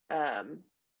um,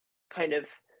 kind of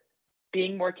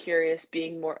being more curious,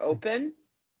 being more open.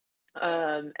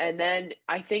 And then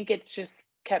I think it's just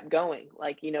kept going.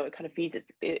 Like, it kind of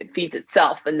it feeds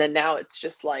itself. And then now it's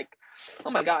just like, oh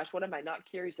my gosh, what am I not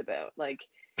curious about? Like,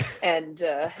 and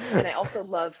I also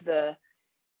love the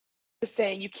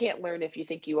saying, you can't learn if you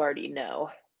think you already know.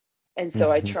 And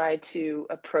so I Hmm. try to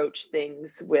approach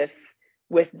things with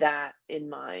that in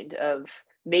mind of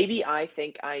maybe I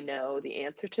think I know the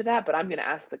answer to that, but I'm going to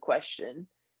ask the question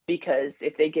because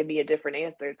if they give me a different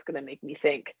answer, it's going to make me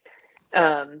think.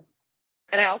 Um,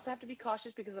 and I also have to be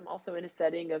cautious because I'm also in a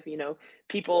setting of,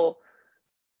 people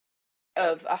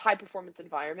of a high performance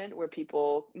environment where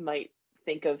people might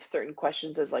think of certain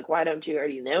questions as like, why don't you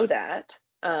already know that?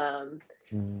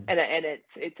 And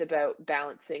it's about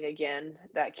balancing again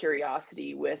that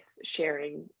curiosity with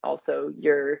sharing also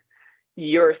your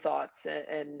thoughts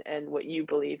and what you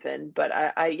believe in. But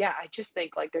I just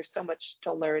think like there's so much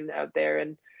to learn out there,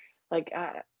 and like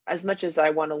as much as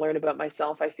I want to learn about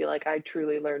myself, I feel like I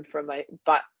truly learn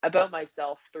but about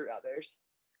myself through others.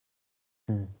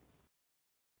 Mm.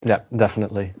 Yeah,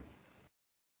 definitely.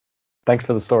 Thanks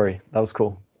for the story. That was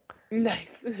cool.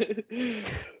 Nice.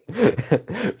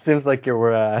 Seems like you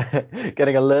were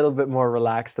getting a little bit more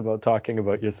relaxed about talking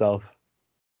about yourself.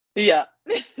 Yeah.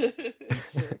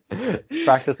 Sure.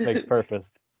 Practice makes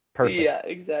perfect. Yeah, Perfect.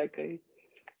 exactly.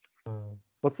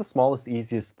 What's the smallest,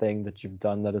 easiest thing that you've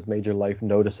done that has made your life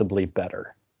noticeably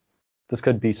better? This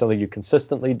could be something you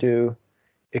consistently do.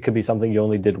 It could be something you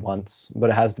only did once, but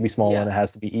it has to be small and Yeah. it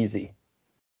has to be easy.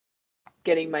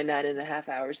 Getting my 9.5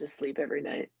 hours of sleep every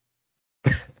night.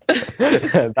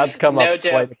 That's come No up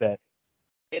joke. quite a bit.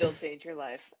 It'll change your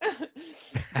life.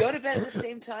 Go to bed at the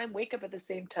same time, wake up at the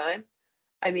same time.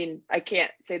 I mean, I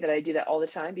can't say that I do that all the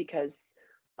time because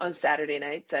on Saturday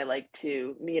nights I like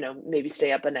to, maybe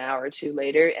stay up an hour or two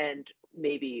later and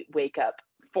maybe wake up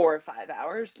 4 or 5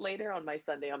 hours later on my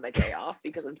Sunday on my day off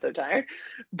because I'm so tired.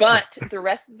 But the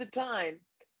rest of the time,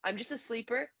 I'm just a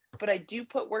sleeper, but I do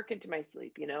put work into my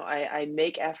sleep. I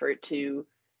make effort to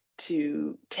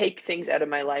take things out of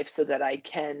my life so that I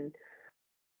can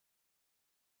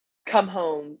come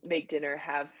home, make dinner,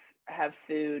 have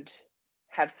food,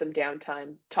 have some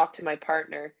downtime, talk to my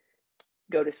partner,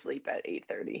 go to sleep at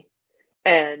 8:30.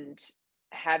 And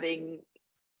having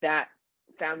that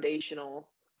foundational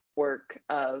work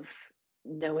of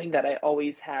knowing that I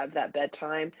always have that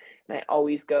bedtime and I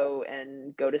always go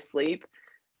to sleep.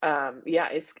 Yeah,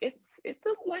 it's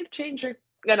a life changer.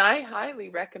 And I highly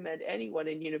recommend anyone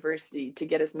in university to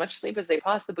get as much sleep as they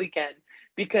possibly can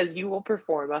because you will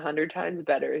perform 100 times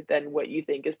better than what you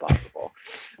think is possible.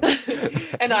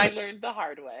 And I learned the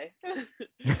hard way.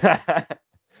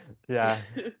 Yeah,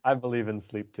 I believe in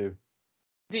sleep too.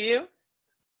 Do you?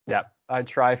 Yeah, I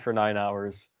try for 9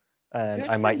 hours and Good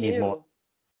I for might need more. you.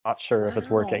 Not sure if it's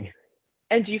Wow. working.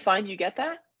 And do you find you get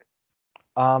that?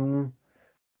 Um,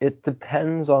 it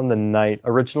depends on the night.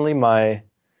 Originally,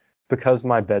 because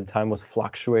my bedtime was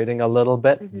fluctuating a little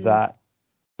bit, Hmm. that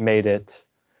made it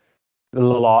a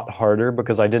lot harder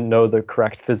because I didn't know the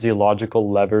correct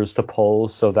physiological levers to pull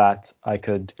so that I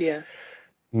could Yeah.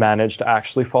 manage to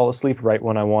actually fall asleep right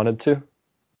when I wanted to.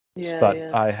 Yeah, But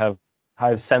yeah. I have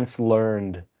since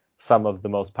learned some of the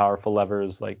most powerful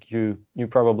levers, like you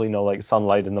probably know, like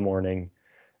sunlight in the morning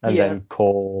and Yeah. then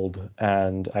cold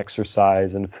and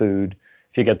exercise and food.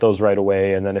 if you get those right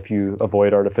away, and then if you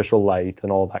avoid artificial light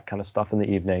and all that kind of stuff in the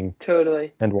evening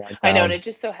Totally. and wind I know, and down. it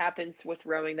just so happens with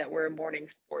rowing that we're a morning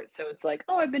sport, so it's like,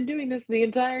 oh, I've been doing this the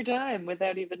entire time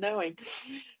without even knowing.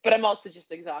 But I'm also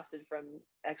just exhausted from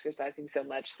exercising so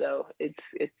much, so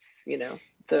it's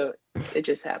so it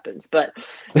just happens. But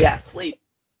yeah, sleep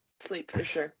for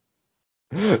sure.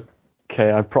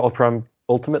 Okay,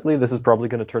 ultimately this is probably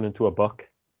going to turn into a book,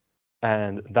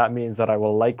 and that means that I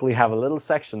will likely have a little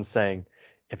section saying,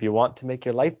 if you want to make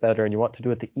your life better and you want to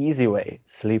do it the easy way,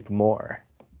 sleep more.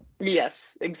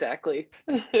 Yes, exactly.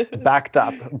 Backed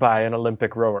up by an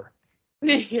Olympic rower.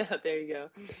 Yeah, there you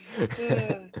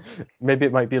go. Maybe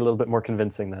it might be a little bit more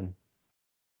convincing then.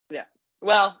 Yeah.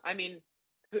 Well, I mean,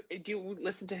 do you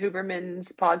listen to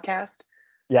Huberman's podcast?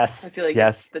 I Yes, feel like it's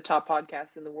yes. the top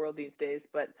podcast in the world these days,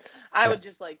 but I Yeah. would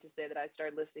just like to say that I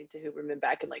started listening to Huberman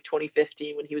back in like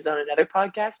 2015 when he was on another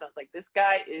podcast, and I was like, this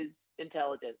guy is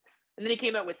intelligent. And then he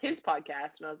came out with his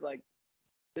podcast, and I was like,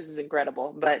 this is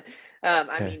incredible. But I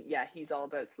Okay. mean, yeah, he's all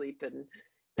about sleep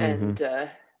Mm-hmm. and uh,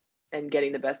 and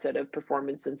getting the best out of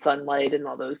performance and sunlight and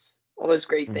all those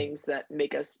great Mm. things that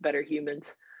make us better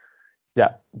humans.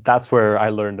 Yeah, that's where I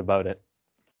learned about it.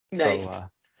 So Nice.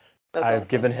 That's I've awesome.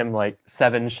 given him like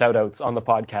 7 shout outs on the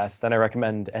podcast, and I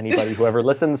recommend anybody who ever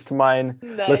listens to mine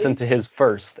listen Nice. to his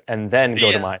first and then go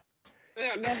to Yeah. mine.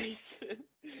 Oh, nice.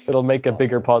 It'll make a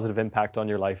bigger Awesome. positive impact on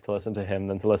your life to listen to him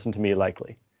than to listen to me,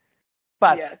 likely.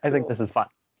 But Yeah, I think cool. this is fun.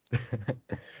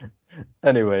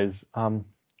 Anyways,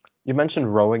 you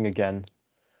mentioned rowing again.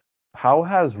 How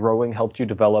has rowing helped you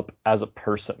develop as a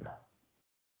person?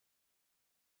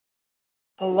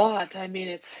 A lot. I mean,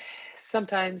 it's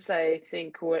sometimes I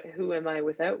think, who am I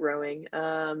without rowing?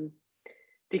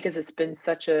 Because it's been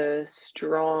such a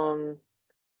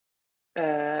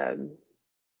um,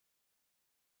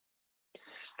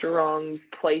 strong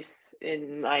place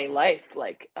in my life.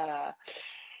 Like,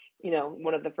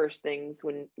 one of the first things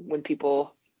when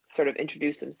people sort of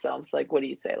introduce themselves, like, what do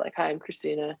you say? Like, hi, I'm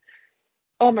Christina.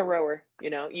 Oh, I'm a rower.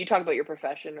 You talk about your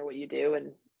profession or what you do,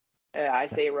 and I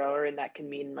say rower, and that can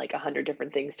mean like 100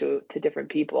 different things to different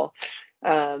people.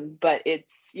 But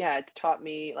it's taught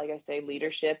me, like I say,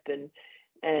 leadership and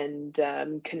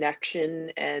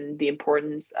connection and the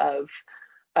importance of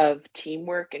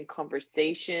teamwork and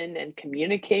conversation and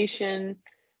communication.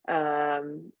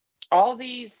 Um, all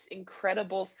these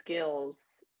incredible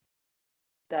skills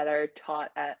that are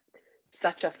taught at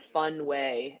such a fun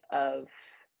way of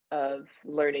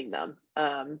learning them,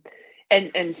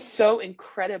 and so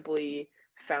incredibly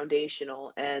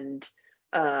foundational. And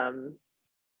um,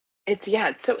 it's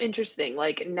so interesting.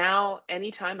 Like, now,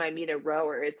 anytime I meet a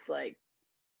rower, it's like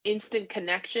instant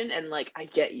connection, and like, I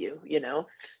get you.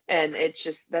 And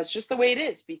that's just the way it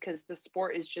is, because the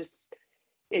sport is just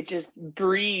it just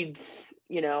breeds,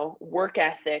 work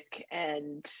ethic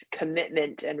and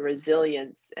commitment and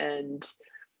resilience and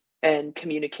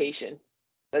communication.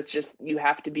 That's just, you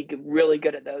have to be really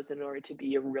good at those in order to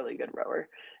be a really good rower,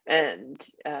 and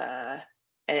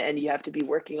and you have to be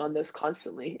working on those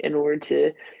constantly in order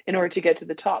to get to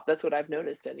the top. That's what I've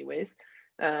noticed, anyways.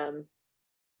 Um,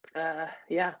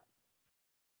 yeah.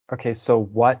 Okay, so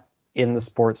what in the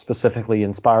sport specifically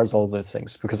inspires all those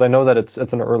things? Because I know that it's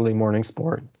an early morning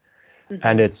sport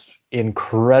and Hmm. it's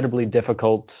incredibly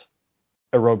difficult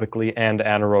aerobically and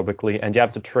anaerobically, and you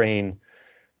have to train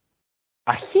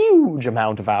a huge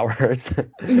amount of hours,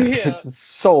 Yeah. just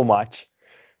so much.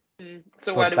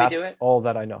 So why But do we do that's it? all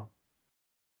that I know.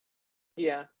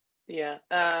 Yeah. Yeah.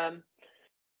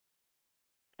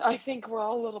 I think we're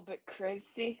all a little bit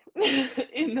crazy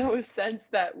in the sense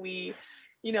that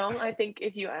I think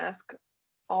if you ask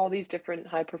all these different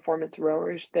high performance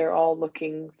rowers, they're all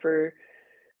looking for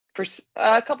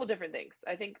a couple different things.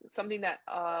 I think something that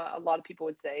a lot of people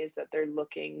would say is that they're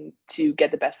looking to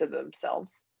get the best of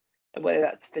themselves, whether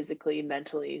that's physically,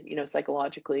 mentally,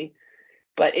 psychologically.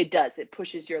 But it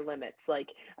pushes your limits. Like,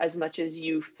 as much as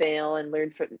you fail and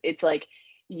learn from, it's like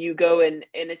you go and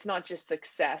it's not just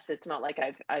success. It's not like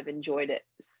I've enjoyed it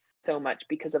so much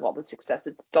because of all the success.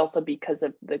 It's also because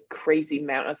of the crazy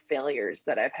amount of failures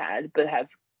that I've had, but have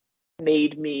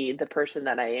made me the person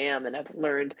that I am, and I've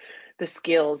learned the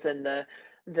skills and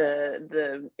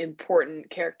the important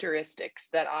characteristics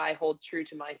that I hold true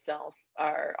to myself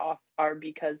are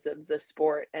because of the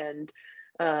sport. And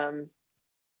um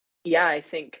yeah, I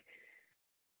think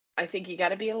you got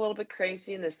to be a little bit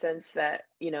crazy in the sense that,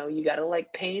 you got to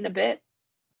like pain a bit.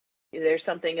 There's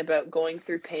something about going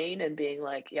through pain and being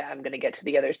like, yeah, I'm going to get to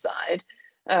the other side.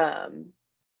 Um,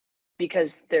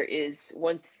 because there is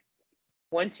once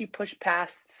you push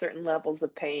past certain levels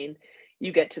of pain,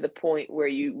 you get to the point where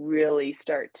you really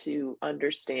start to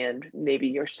understand maybe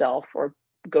yourself, or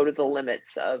go to the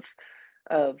limits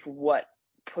of what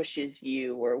pushes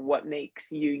you or what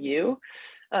makes you you.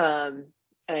 Um,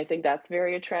 and I think that's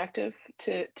very attractive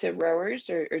to rowers,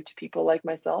 or to people like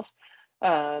myself.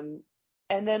 Um,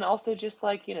 and then also just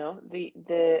like,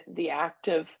 the act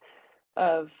of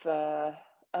uh,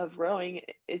 of rowing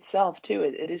itself too.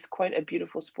 It is quite a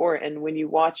beautiful sport, and when you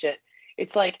watch it,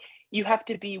 it's like you have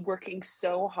to be working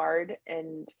so hard,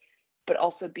 and but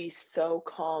also be so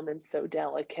calm and so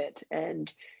delicate,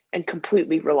 and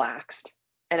completely relaxed.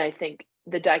 And I think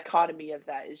the dichotomy of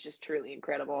that is just truly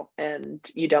incredible, and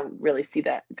you don't really see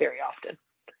that very often.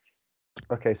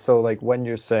 Okay, so like when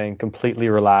you're saying completely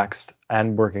relaxed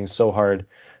and working so hard,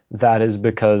 that is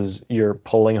because you're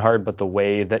pulling hard, but the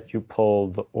way that you pull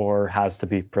the oar has to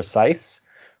be precise,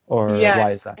 or Yeah,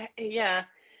 why is that? yeah.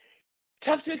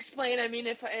 Tough to explain. I mean,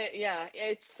 if yeah,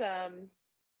 it's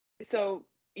so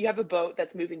you have a boat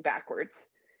that's moving backwards,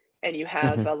 and you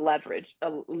have Hmm. a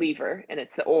lever, and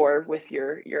it's the oar with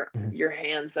Hmm. your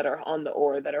hands that are on the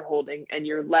oar that are holding, and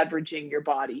you're leveraging your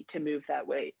body to move that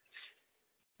weight.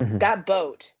 Hmm. That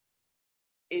boat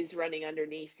is running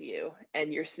underneath you,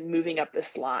 and you're moving up the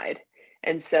slide.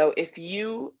 And so if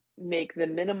you make the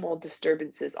minimal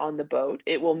disturbances on the boat,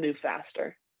 it will move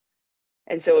faster.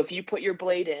 And so if you put your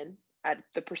blade in at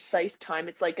the precise time,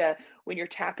 it's like a when you're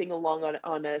tapping along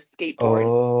on a skateboard.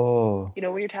 Oh.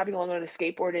 When you're tapping along on a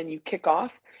skateboard and you kick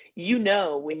off,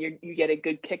 when you get a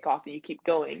good kick off and you keep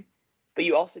going. But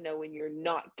you also know when you're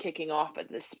not kicking off at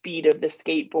the speed of the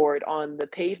skateboard on the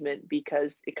pavement,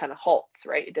 because it kind of halts,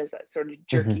 right? It does that sort of Hmm.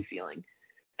 jerky feeling.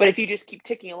 But if you just keep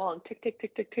ticking along, tick, tick,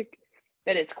 tick, tick, tick,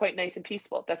 then it's quite nice and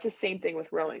peaceful. That's the same thing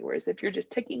with rowing. Whereas if you're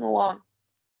just ticking along,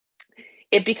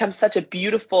 it becomes such a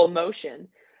beautiful motion,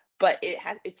 but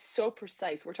it's so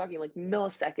precise. We're talking like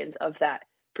milliseconds of that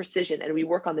precision, and we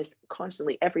work on this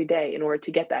constantly every day in order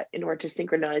to get that, in order to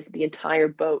synchronize the entire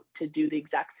boat to do the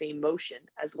exact same motion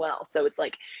as well. So it's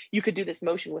like you could do this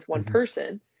motion with one Hmm.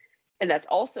 person, and that's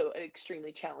also an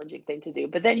extremely challenging thing to do.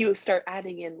 But then you start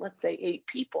adding in, let's say, 8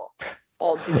 people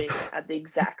all doing it at the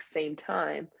exact same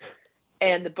time,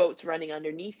 and the boat's running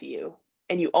underneath you,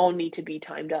 and you all need to be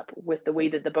timed up with the way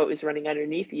that the boat is running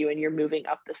underneath you, and you're moving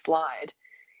up the slide,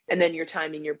 and then you're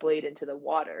timing your blade into the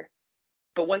water.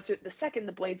 But the second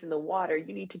the blade's in the water,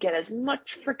 you need to get as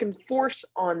much freaking force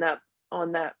on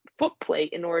that foot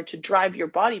plate in order to drive your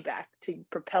body back to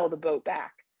propel the boat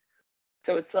back.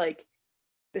 So it's like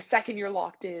the second you're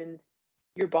locked in,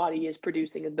 your body is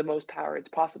producing the most power it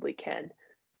possibly can.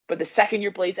 But the second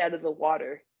your blade's out of the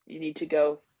water, you need to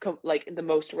go like the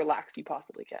most relaxed you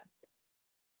possibly can.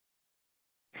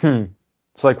 Hmm.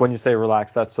 It's like when you say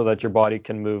relax, that's so that your body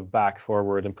can move back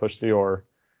forward and push the oar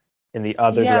in the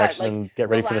other Yeah, direction like and get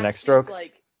ready for the next relaxed is stroke.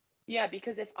 like, yeah,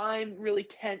 because if I'm really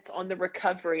tense on the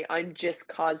recovery, I'm just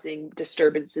causing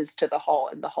disturbances to the hull,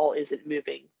 and the hull isn't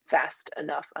moving fast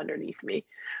enough underneath me.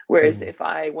 Whereas Hmm. if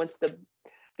once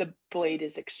the blade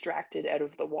is extracted out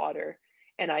of the water,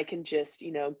 and I can just,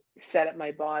 set up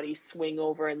my body, swing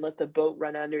over, and let the boat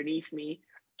run underneath me,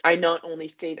 I not only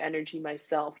save energy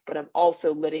myself, but I'm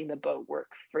also letting the boat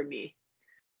work for me.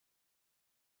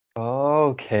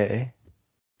 Okay.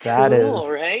 That Cool, is,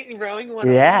 right? Rowing 101.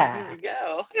 Here yeah. we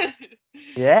go.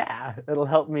 Yeah. It'll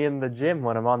help me in the gym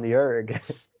when I'm on the erg.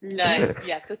 Nice.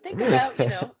 Yeah. So think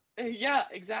about, yeah,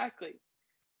 exactly.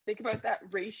 Think about that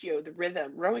ratio, the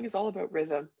rhythm. Rowing is all about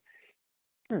rhythm.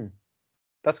 Hmm.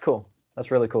 That's cool.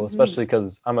 That's really cool, Hmm. especially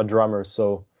because I'm a drummer,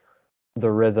 so the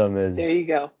rhythm There is you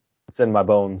go. it's in my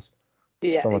bones.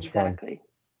 Yeah, So much fun. exactly.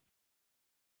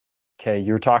 Okay,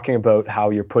 you're talking about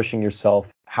how you're pushing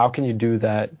yourself. How can you do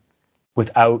that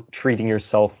without treating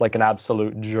yourself like an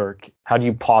absolute jerk? How do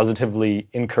you positively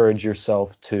encourage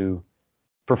yourself to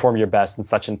perform your best in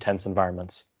such intense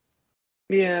environments?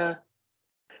 Yeah.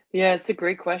 Yeah, it's a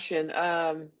great question.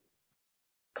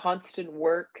 Constant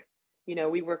work.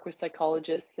 We work with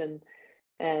psychologists, and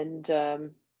and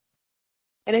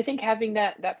I think having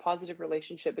that positive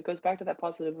relationship, it goes back to that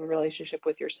positive relationship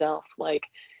with yourself, like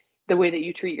the way that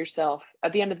you treat yourself.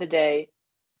 At the end of the day,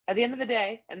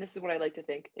 and this is what I like to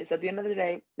think, is at the end of the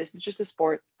day, this is just a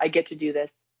sport. I get to do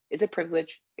this. It's a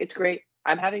privilege. It's great.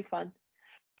 I'm having fun.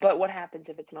 But what happens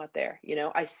if it's not there?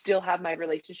 I still have my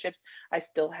relationships. I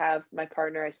still have my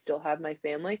partner. I still have my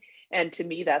family. And to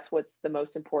me, that's what's the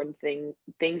most important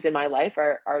things in my life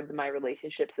are my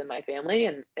relationships and my family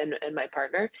and my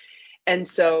partner. And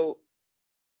so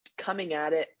coming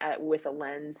at it with a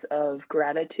lens of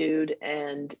gratitude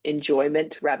and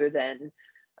enjoyment rather than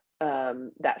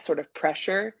that sort of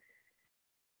pressure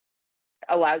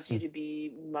allows you to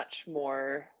be much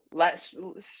more less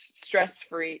stress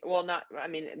free. Well, not, I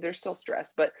mean, there's still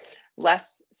stress, but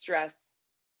less stress,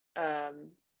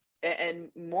 um, and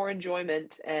more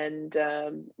enjoyment, and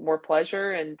more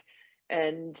pleasure, and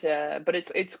but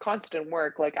it's constant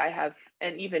work. Like I have,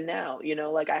 and even now,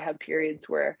 like I have periods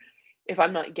where if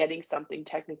I'm not getting something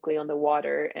technically on the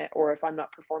water, or if I'm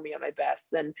not performing at my best,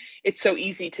 then it's so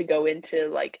easy to go into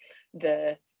like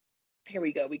the here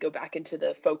we go back into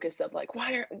the focus of like,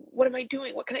 what am I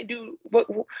doing, what can I do,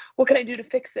 what can I do to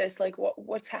fix this, like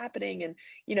what's happening, and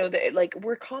like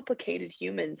we're complicated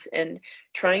humans, and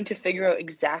trying to figure out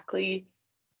exactly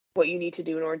what you need to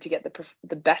do in order to get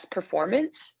the best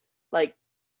performance, like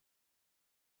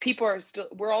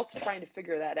we're all trying to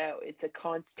figure that out. It's a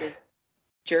constant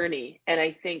journey, and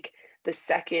I think the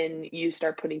second you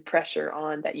start putting pressure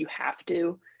on that you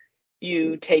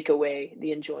take away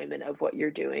the enjoyment of what you're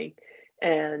doing.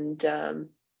 And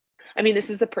I mean, this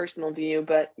is a personal view,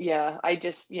 but yeah, I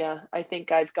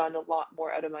think I've gotten a lot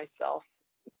more out of myself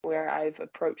where I've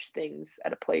approached things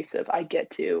at a place of I get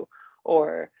to,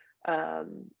 or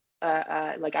um,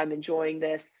 like I'm enjoying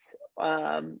this,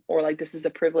 or like this is a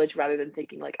privilege, rather than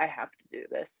thinking like I have to do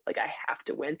this, like I have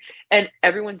to win. And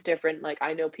everyone's different. Like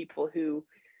I know people who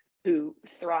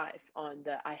thrive on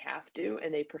the I have to,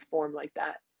 and they perform like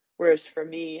that. Whereas for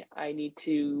me, I need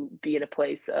to be in a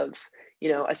place of,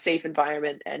 a safe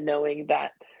environment, and knowing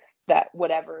that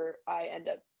whatever I end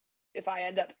up, if I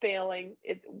end up failing,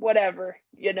 it whatever,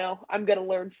 I'm gonna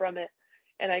learn from it.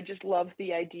 And I just love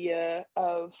the idea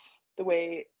of the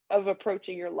way of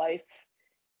approaching your life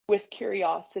with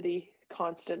curiosity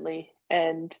constantly,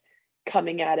 and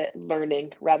coming at it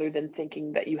learning, rather than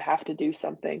thinking that you have to do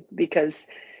something, because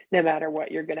no matter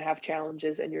what, you're going to have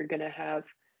challenges and you're going to have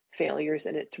failures,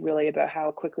 and it's really about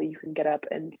how quickly you can get up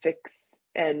and fix,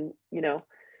 and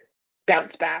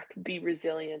bounce back, be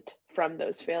resilient from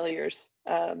those failures,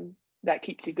 that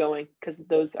keeps you going, because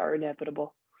those are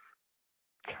inevitable.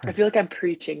 I feel like I'm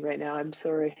preaching right now, I'm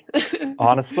sorry.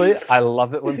 Honestly, I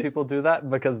love it when people do that,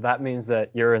 because that means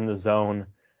that you're in the zone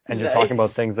and you're talking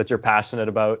about Nice. things that you're passionate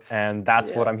about, and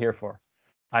that's what Yeah. I'm here for.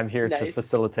 I'm here to Nice.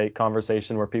 facilitate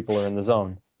conversation where people are in the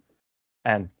zone,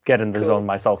 and get in the zone Cool.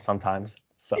 myself sometimes.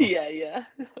 So Yeah, yeah.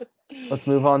 let's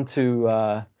move on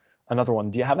to another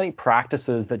one. Do you have any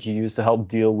practices that you use to help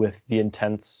deal with the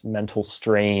intense mental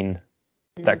strain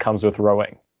that Mm. comes with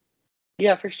rowing?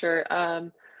 Yeah, for sure.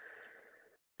 I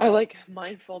like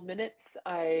mindful minutes.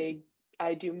 I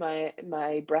do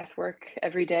my breath work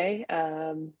every day.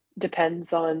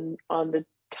 Depends on the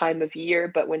time of year,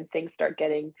 but when things start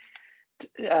getting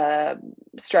uh,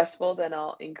 stressful, then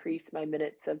I'll increase my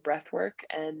minutes of breath work.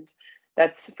 And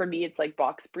that's for me, it's like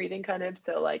box breathing kind of.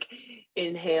 So like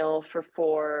inhale for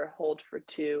 4, hold for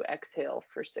 2, exhale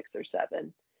for 6 or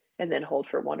 7, and then hold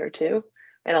for 1 or 2.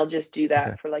 And I'll just do Okay.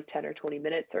 that for like 10 or 20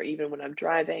 minutes, or even when I'm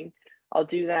driving, I'll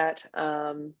do that.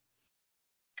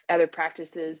 Other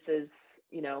practices is,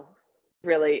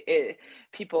 really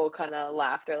people kind of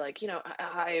laugh. They're like,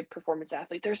 high performance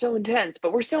athletes, they're so intense,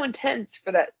 but we're so intense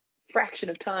for that fraction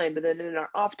of time. But then in our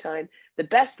off time, the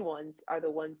best ones are the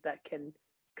ones that can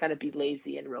kind of be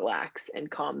lazy and relax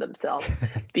and calm themselves.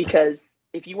 Because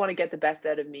if you want to get the best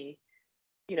out of me,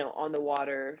 on the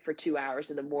water for 2 hours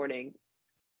in the morning,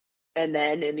 and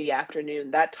then in the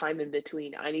afternoon, that time in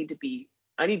between, I need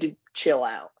to chill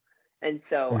out. And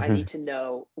so I Hmm. need to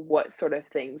know what sort of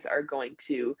things are going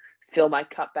to fill my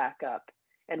cup back up,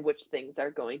 and which things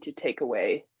are going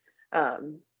to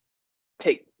um,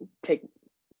 take take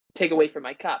take away from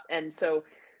my cup. And so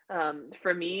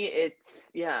for me,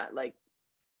 it's, yeah, like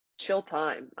chill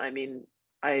time. I mean,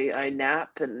 I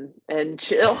nap and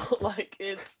chill. Like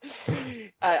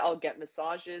I'll get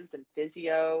massages and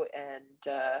physio, and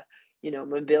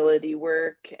mobility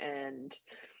work, and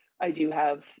I do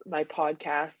have my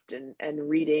podcast and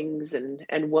readings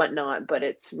and whatnot. But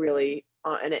it's really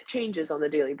and it changes on the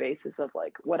daily basis of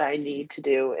like what I need to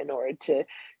do in order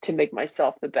to make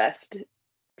myself the best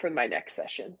for my next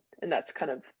session. And that's kind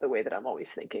of the way that I'm always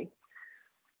thinking.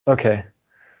 Okay.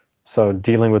 So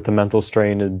dealing with the mental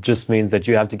strain, it just means that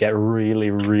you have to get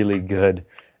really, really good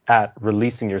at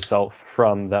releasing yourself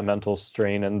from that mental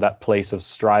strain and that place of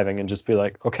striving, and just be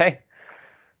like, okay,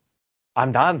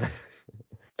 I'm done. I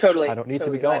Totally, don't need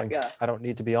to be totally. going. Yeah, I don't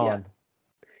need to be yeah. on.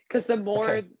 Because the more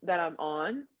Okay. that I'm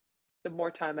on, the more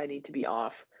time I need to be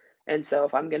off. And so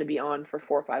if I'm going to be on for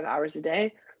 4 or 5 hours a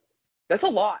day, that's a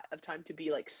lot of time to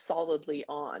be like solidly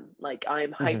on. Like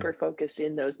I'm Hmm. hyper focused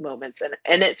in those moments,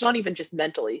 and it's not even just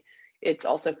mentally, it's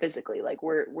also physically. Like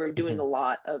we're doing Hmm. a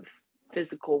lot of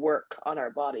physical work on our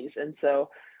bodies. And so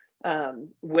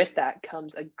with that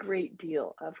comes a great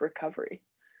deal of recovery.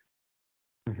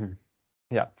 Hmm.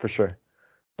 Yeah, for sure.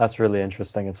 That's really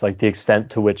interesting. It's like the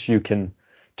extent to which you can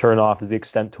turn off is the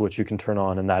extent to which you can turn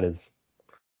on, and that is,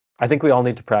 I think we all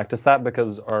need to practice that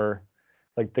because our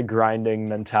like the grinding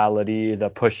mentality, the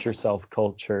push yourself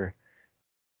culture,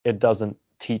 it doesn't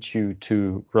teach you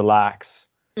to relax.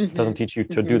 It doesn't Mhm. teach you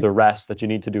to do Mhm. the rest that you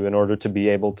need to do in order to be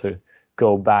able to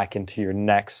go back into your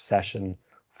next session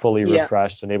fully Yeah.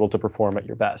 refreshed and able to perform at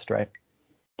your best, right?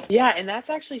 Yeah, and that's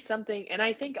actually something, and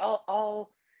I think oh,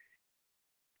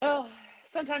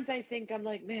 sometimes I think I'm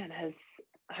like, man, has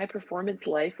high performance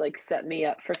life like set me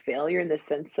up for failure in the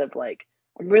sense of like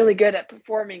I'm really good at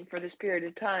performing for this period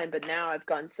of time, but now I've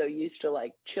gotten so used to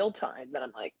like chill time that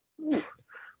I'm like, "Ooh,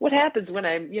 what happens when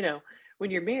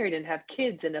when you're married and have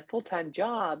kids and a full-time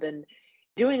job and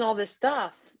doing all this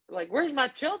stuff? Like, where's my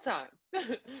chill time?"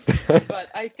 But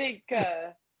I think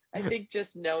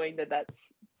just knowing that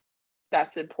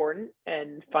that's important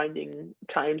and finding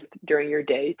times during your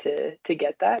day to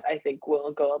get that, I think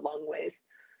will go a long ways.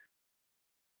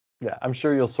 Yeah, I'm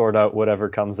sure you'll sort out whatever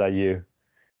comes at you.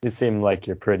 You seem like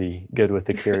you're pretty good with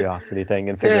the curiosity thing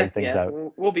and figuring things Yeah,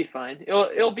 out. we'll be fine.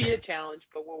 It'll be a challenge,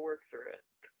 but we'll work through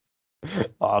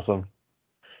it. Awesome.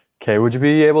 Okay, would you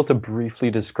be able to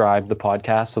briefly describe the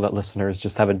podcast so that listeners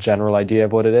just have a general idea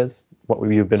of what it is, what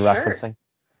you've been Sure. referencing?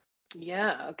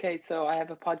 Yeah. Okay. So I have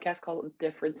a podcast called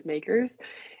Difference Makers,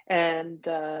 and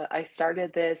I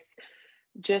started this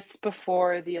just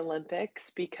before the Olympics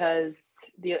because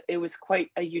it was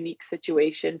quite a unique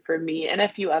situation for me and a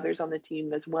few others on the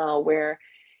team as well, where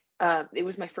it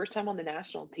was my first time on the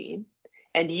national team.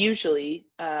 And usually,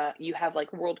 you have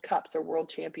like World Cups or World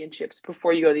Championships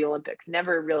before you go to the Olympics.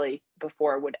 Never really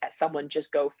before would someone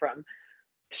just go from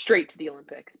straight to the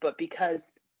Olympics. But because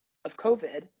of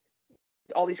COVID,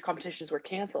 all these competitions were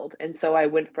canceled. And so I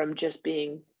went from just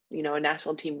being, a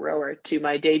national team rower to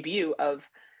my debut of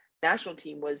national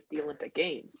team was the Olympic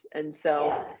Games. And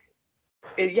so,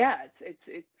 yeah,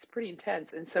 it's pretty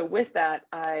intense. And so with that,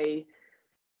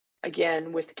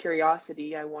 again, with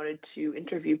curiosity, I wanted to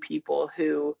interview people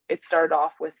who it started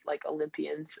off with like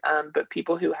Olympians, but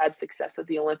people who had success at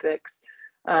the Olympics,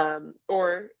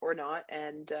 or not,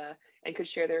 and could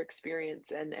share their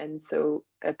experience, and so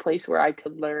a place where I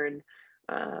could learn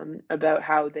about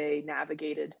how they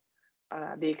navigated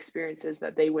the experiences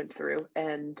that they went through,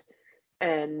 and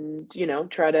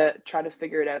try to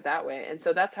figure it out that way. And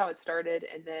so that's how it started,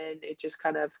 and then it just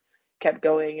kind of kept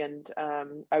going. And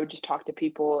I would just talk to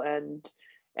people and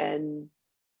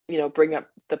bring up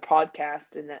the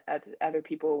podcast, and that other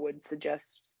people would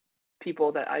suggest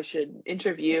people that I should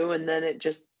interview, and then it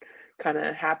just kind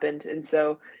of happened. And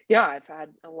so yeah, I've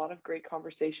had a lot of great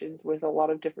conversations with a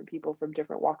lot of different people from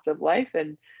different walks of life,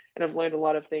 and I've learned a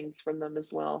lot of things from them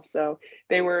as well. So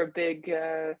they were a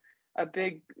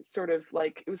big sort of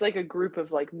like, it was like a group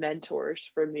of like mentors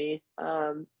for me,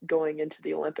 going into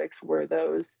the Olympics, were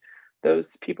those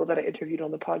people that I interviewed on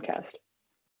the podcast.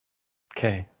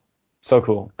 Okay, so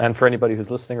cool. And for anybody who's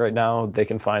listening right now, they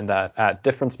can find that at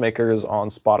Difference Makers on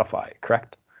Spotify,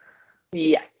 correct?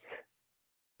 Yes.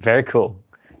 Very cool.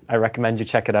 I recommend you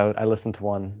check it out. I listened to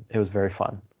one. It was very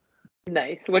fun.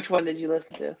 Nice. Which one did you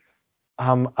listen to?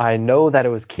 I know that it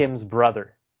was Kim's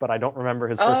brother, but I don't remember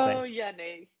his first Oh name. yeah,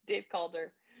 nice. Dave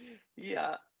Calder.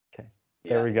 Yeah. Okay,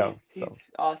 there Yeah, we go. he's So,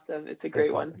 awesome. It's a Dave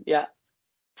great Calder. one. Yeah.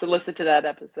 So listen to that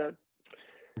episode.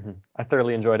 I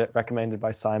thoroughly enjoyed it. Recommended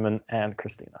by Simon and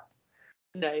Kristina.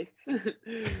 Nice.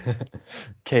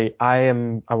 Okay, I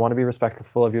want to be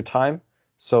respectful of your time,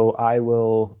 so I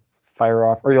will fire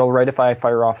off. Are you all right if I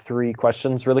fire off 3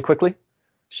 questions really quickly?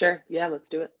 Sure. Yeah, let's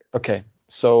do it. Okay,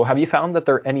 so have you found that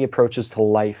there are any approaches to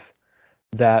life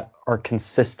that are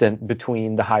consistent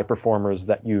between the high performers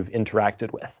that you've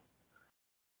interacted with?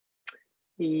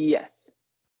 Yes.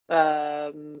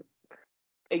 Um,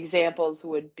 Examples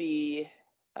would be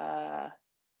uh,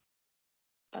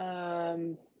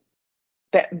 um,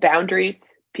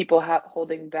 boundaries, people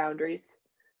holding boundaries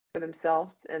for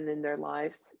themselves and in their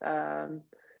lives,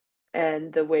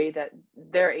 and the way that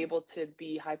they're able to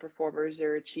be high performers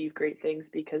or achieve great things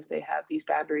because they have these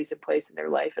boundaries in place in their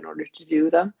life in order to do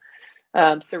them.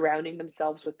 Surrounding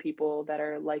themselves with people that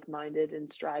are like-minded and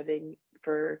striving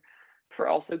for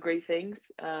also great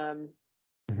things.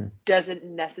 Mhm. Doesn't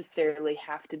necessarily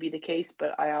have to be the case,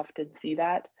 but I often see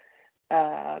that.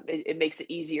 It makes it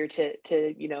easier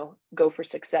to go for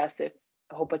success if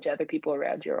a whole bunch of other people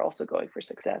around you are also going for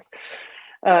success.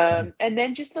 And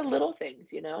then just the little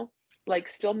things, like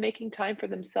still making time for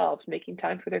themselves, making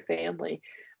time for their family.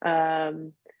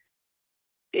 Um,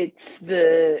 it's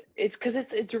because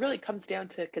it really comes down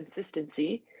to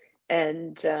consistency,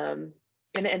 and and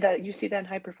that you see that in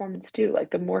high performance too.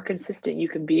 Like the more consistent you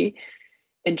can be,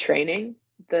 in training,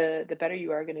 the better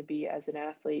you are going to be as an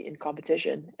athlete in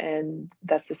competition. And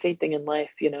that's the same thing in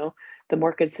life, you know. The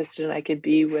more consistent I could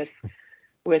be with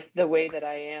the way that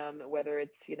I am, whether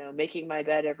it's, you know, making my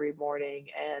bed every morning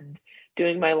and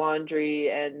doing my laundry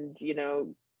and, you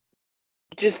know,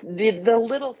 just the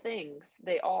little things,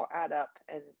 they all add up.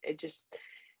 And it just,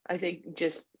 I think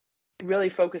just really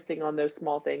focusing on those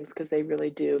small things, because they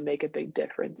really do make a big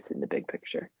difference in the big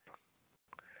picture.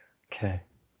 Okay.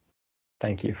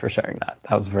 Thank you for sharing that.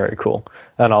 That was very cool.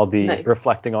 And I'll be Nice.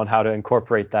 reflecting on how to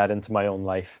incorporate that into my own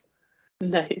life.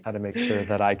 Nice. How to make sure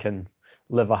that I can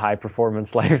live a high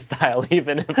performance lifestyle,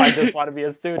 even if I just want to be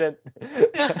a student.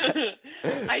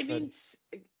 I mean,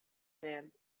 man,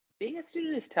 being a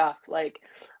student is tough. Like,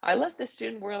 I left the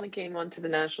student world and came onto the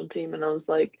national team, and I was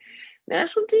like,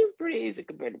 national team's pretty easy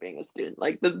compared to being a student.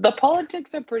 Like, the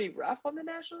politics are pretty rough on the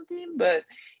national team, but,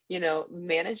 you know,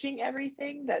 managing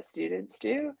everything that students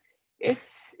do,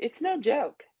 it's no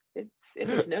joke. It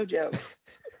is no joke.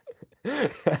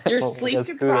 You're Well, I sleep guess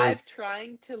deprived kudos.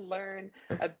 trying to learn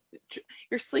a,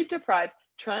 you're sleep deprived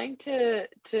trying to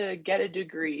get a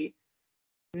degree,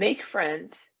 make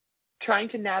friends, trying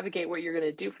to navigate what you're going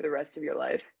to do for the rest of your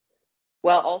life,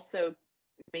 while also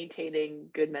maintaining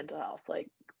good mental health.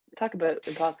 Like, talk about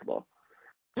impossible.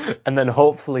 And then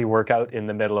hopefully work out in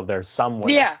the middle of there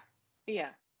somewhere. Yeah,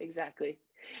 exactly.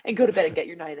 And go to bed and get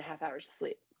your 9.5 hours of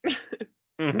sleep.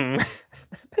 Mhm.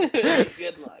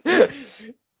 Good luck.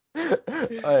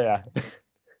 Oh yeah.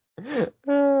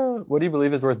 What do you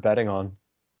believe is worth betting on?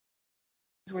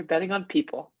 We're betting on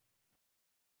people.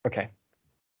 Okay.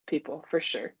 People, for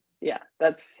sure. Yeah,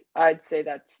 I'd say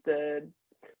that's the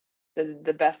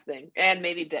best thing. And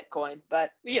maybe Bitcoin,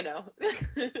 but you know.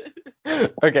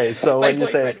 Okay, so My when you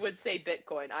say boyfriend would say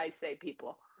Bitcoin, I say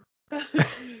people.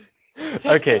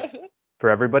 okay, for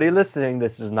everybody listening,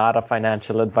 this is not a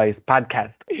financial advice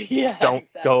podcast. Yeah, Don't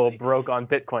go exactly. broke on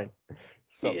Bitcoin.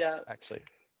 So Yeah. actually,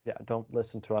 yeah, don't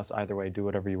listen to us either way. Do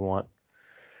whatever you want.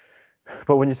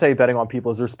 But when you say betting on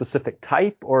people, is there a specific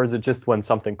type, or is it just when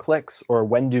something clicks, or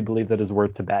when do you believe that is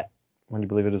worth to bet? When do you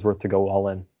believe it is worth to go all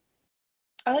in?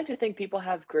 I like to think people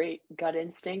have great gut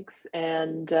instincts,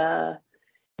 and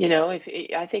you know, if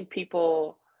I think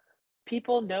people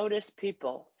notice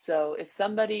people. So if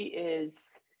somebody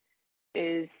is,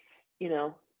 you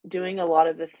know, doing a lot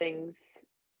of the things,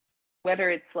 whether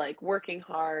it's like working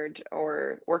hard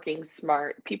or working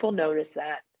smart, people notice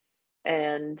that.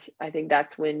 And I think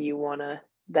that's when you want to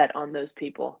bet on those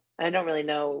people. I don't really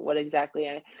know what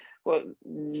exactly what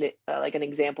like an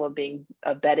example of being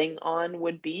a betting on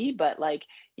would be, but like,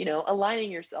 you know,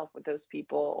 aligning yourself with those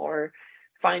people or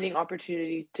finding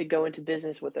opportunities to go into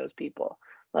business with those people.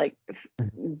 Like,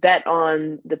 bet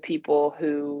on the people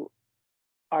who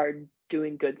are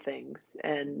doing good things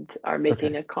and are Okay.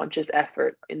 making a conscious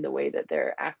effort in the way that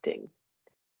they're acting.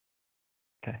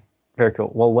 Okay. Very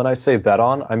cool. Well, when I say bet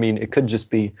on, I mean it could just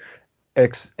be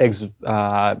ex, ex,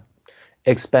 uh,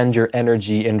 expend your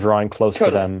energy in drawing close to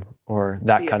Totally. them or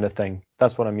that Yeah. kind of thing.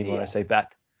 That's what I mean when I Yeah. say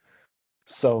bet.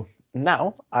 So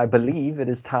now I believe it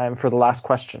is time for the last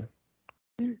question.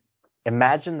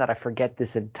 Imagine that I forget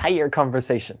this entire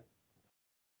conversation.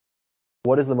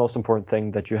 What is the most important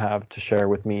thing that you have to share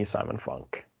with me, Simon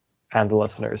Funk, and the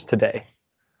listeners today?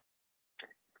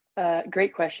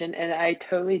 Great question. And I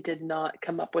totally did not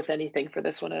come up with anything for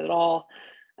this one at all.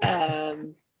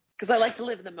 Because I like to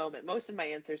live in the moment. Most of my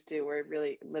answers do were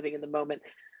really living in the moment.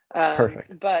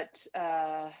 Perfect. But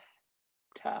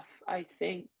tough. I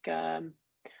think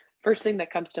first thing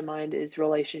that comes to mind is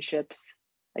relationships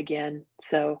again.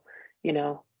 So, you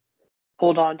know,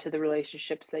 hold on to the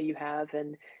relationships that you have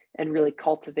and really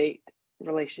cultivate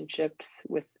relationships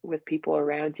with people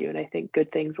around you. And I think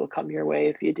good things will come your way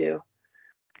if you do.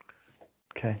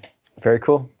 Okay. Very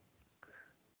cool.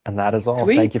 And that is all.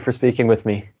 Thank Sweet. you for speaking with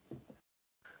me.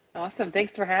 Awesome.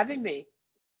 Thanks for having me.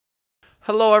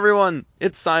 Hello, everyone.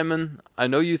 It's Simon. I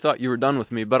know you thought you were done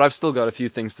with me, but I've still got a few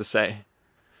things to say.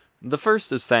 The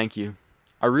first is thank you.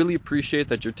 I really appreciate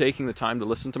that you're taking the time to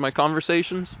listen to my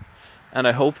conversations, and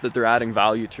I hope that they're adding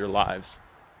value to your lives.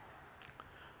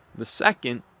 The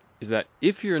second is that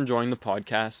if you're enjoying the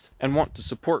podcast and want to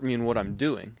support me in what I'm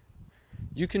doing,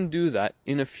 you can do that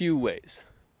in a few ways.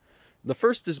 The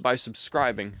first is by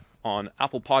subscribing on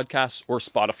Apple Podcasts or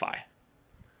Spotify.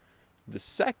 The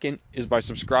second is by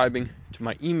subscribing to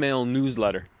my email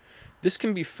newsletter. This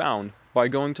can be found by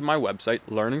going to my website,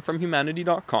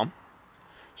 learningfromhumanity.com,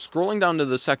 scrolling down to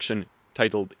the section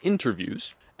titled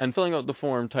Interviews, and filling out the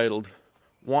form titled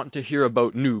Want to Hear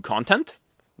About New Content?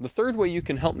 The third way you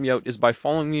can help me out is by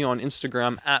following me on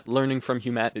Instagram at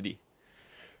learningfromhumanity.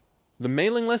 The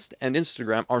mailing list and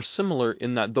Instagram are similar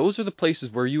in that those are the places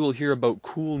where you will hear about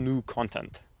cool new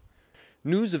content.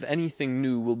 News of anything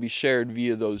new will be shared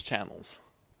via those channels.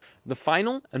 The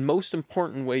final and most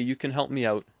important way you can help me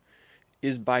out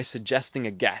is by suggesting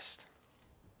a guest.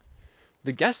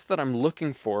 The guests that I'm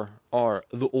looking for are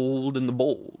the old and the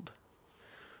bold.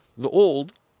 The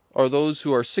old are those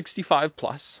who are 65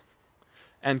 plus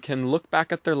and can look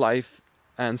back at their life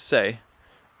and say,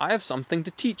 I have something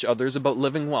to teach others about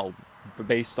living well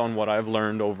based on what I've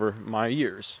learned over my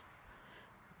years.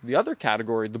 The other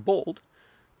category, the bold,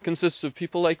 consists of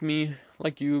people like me,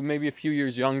 like you, maybe a few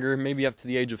years younger, maybe up to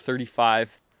the age of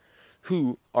 35,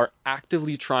 who are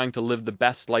actively trying to live the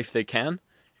best life they can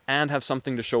and have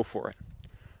something to show for it.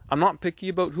 I'm not picky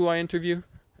about who I interview,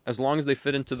 as long as they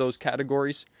fit into those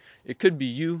categories. It could be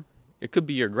you, it could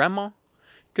be your grandma,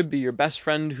 it could be your best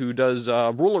friend who does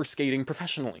roller skating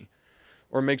professionally,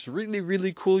 or makes really,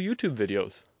 really cool YouTube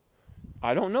videos.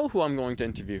 I don't know who I'm going to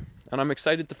interview, and I'm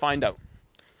excited to find out.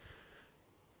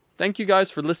 Thank you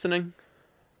guys for listening.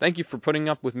 Thank you for putting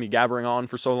up with me gabbering on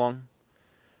for so long,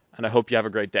 and I hope you have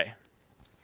a great day.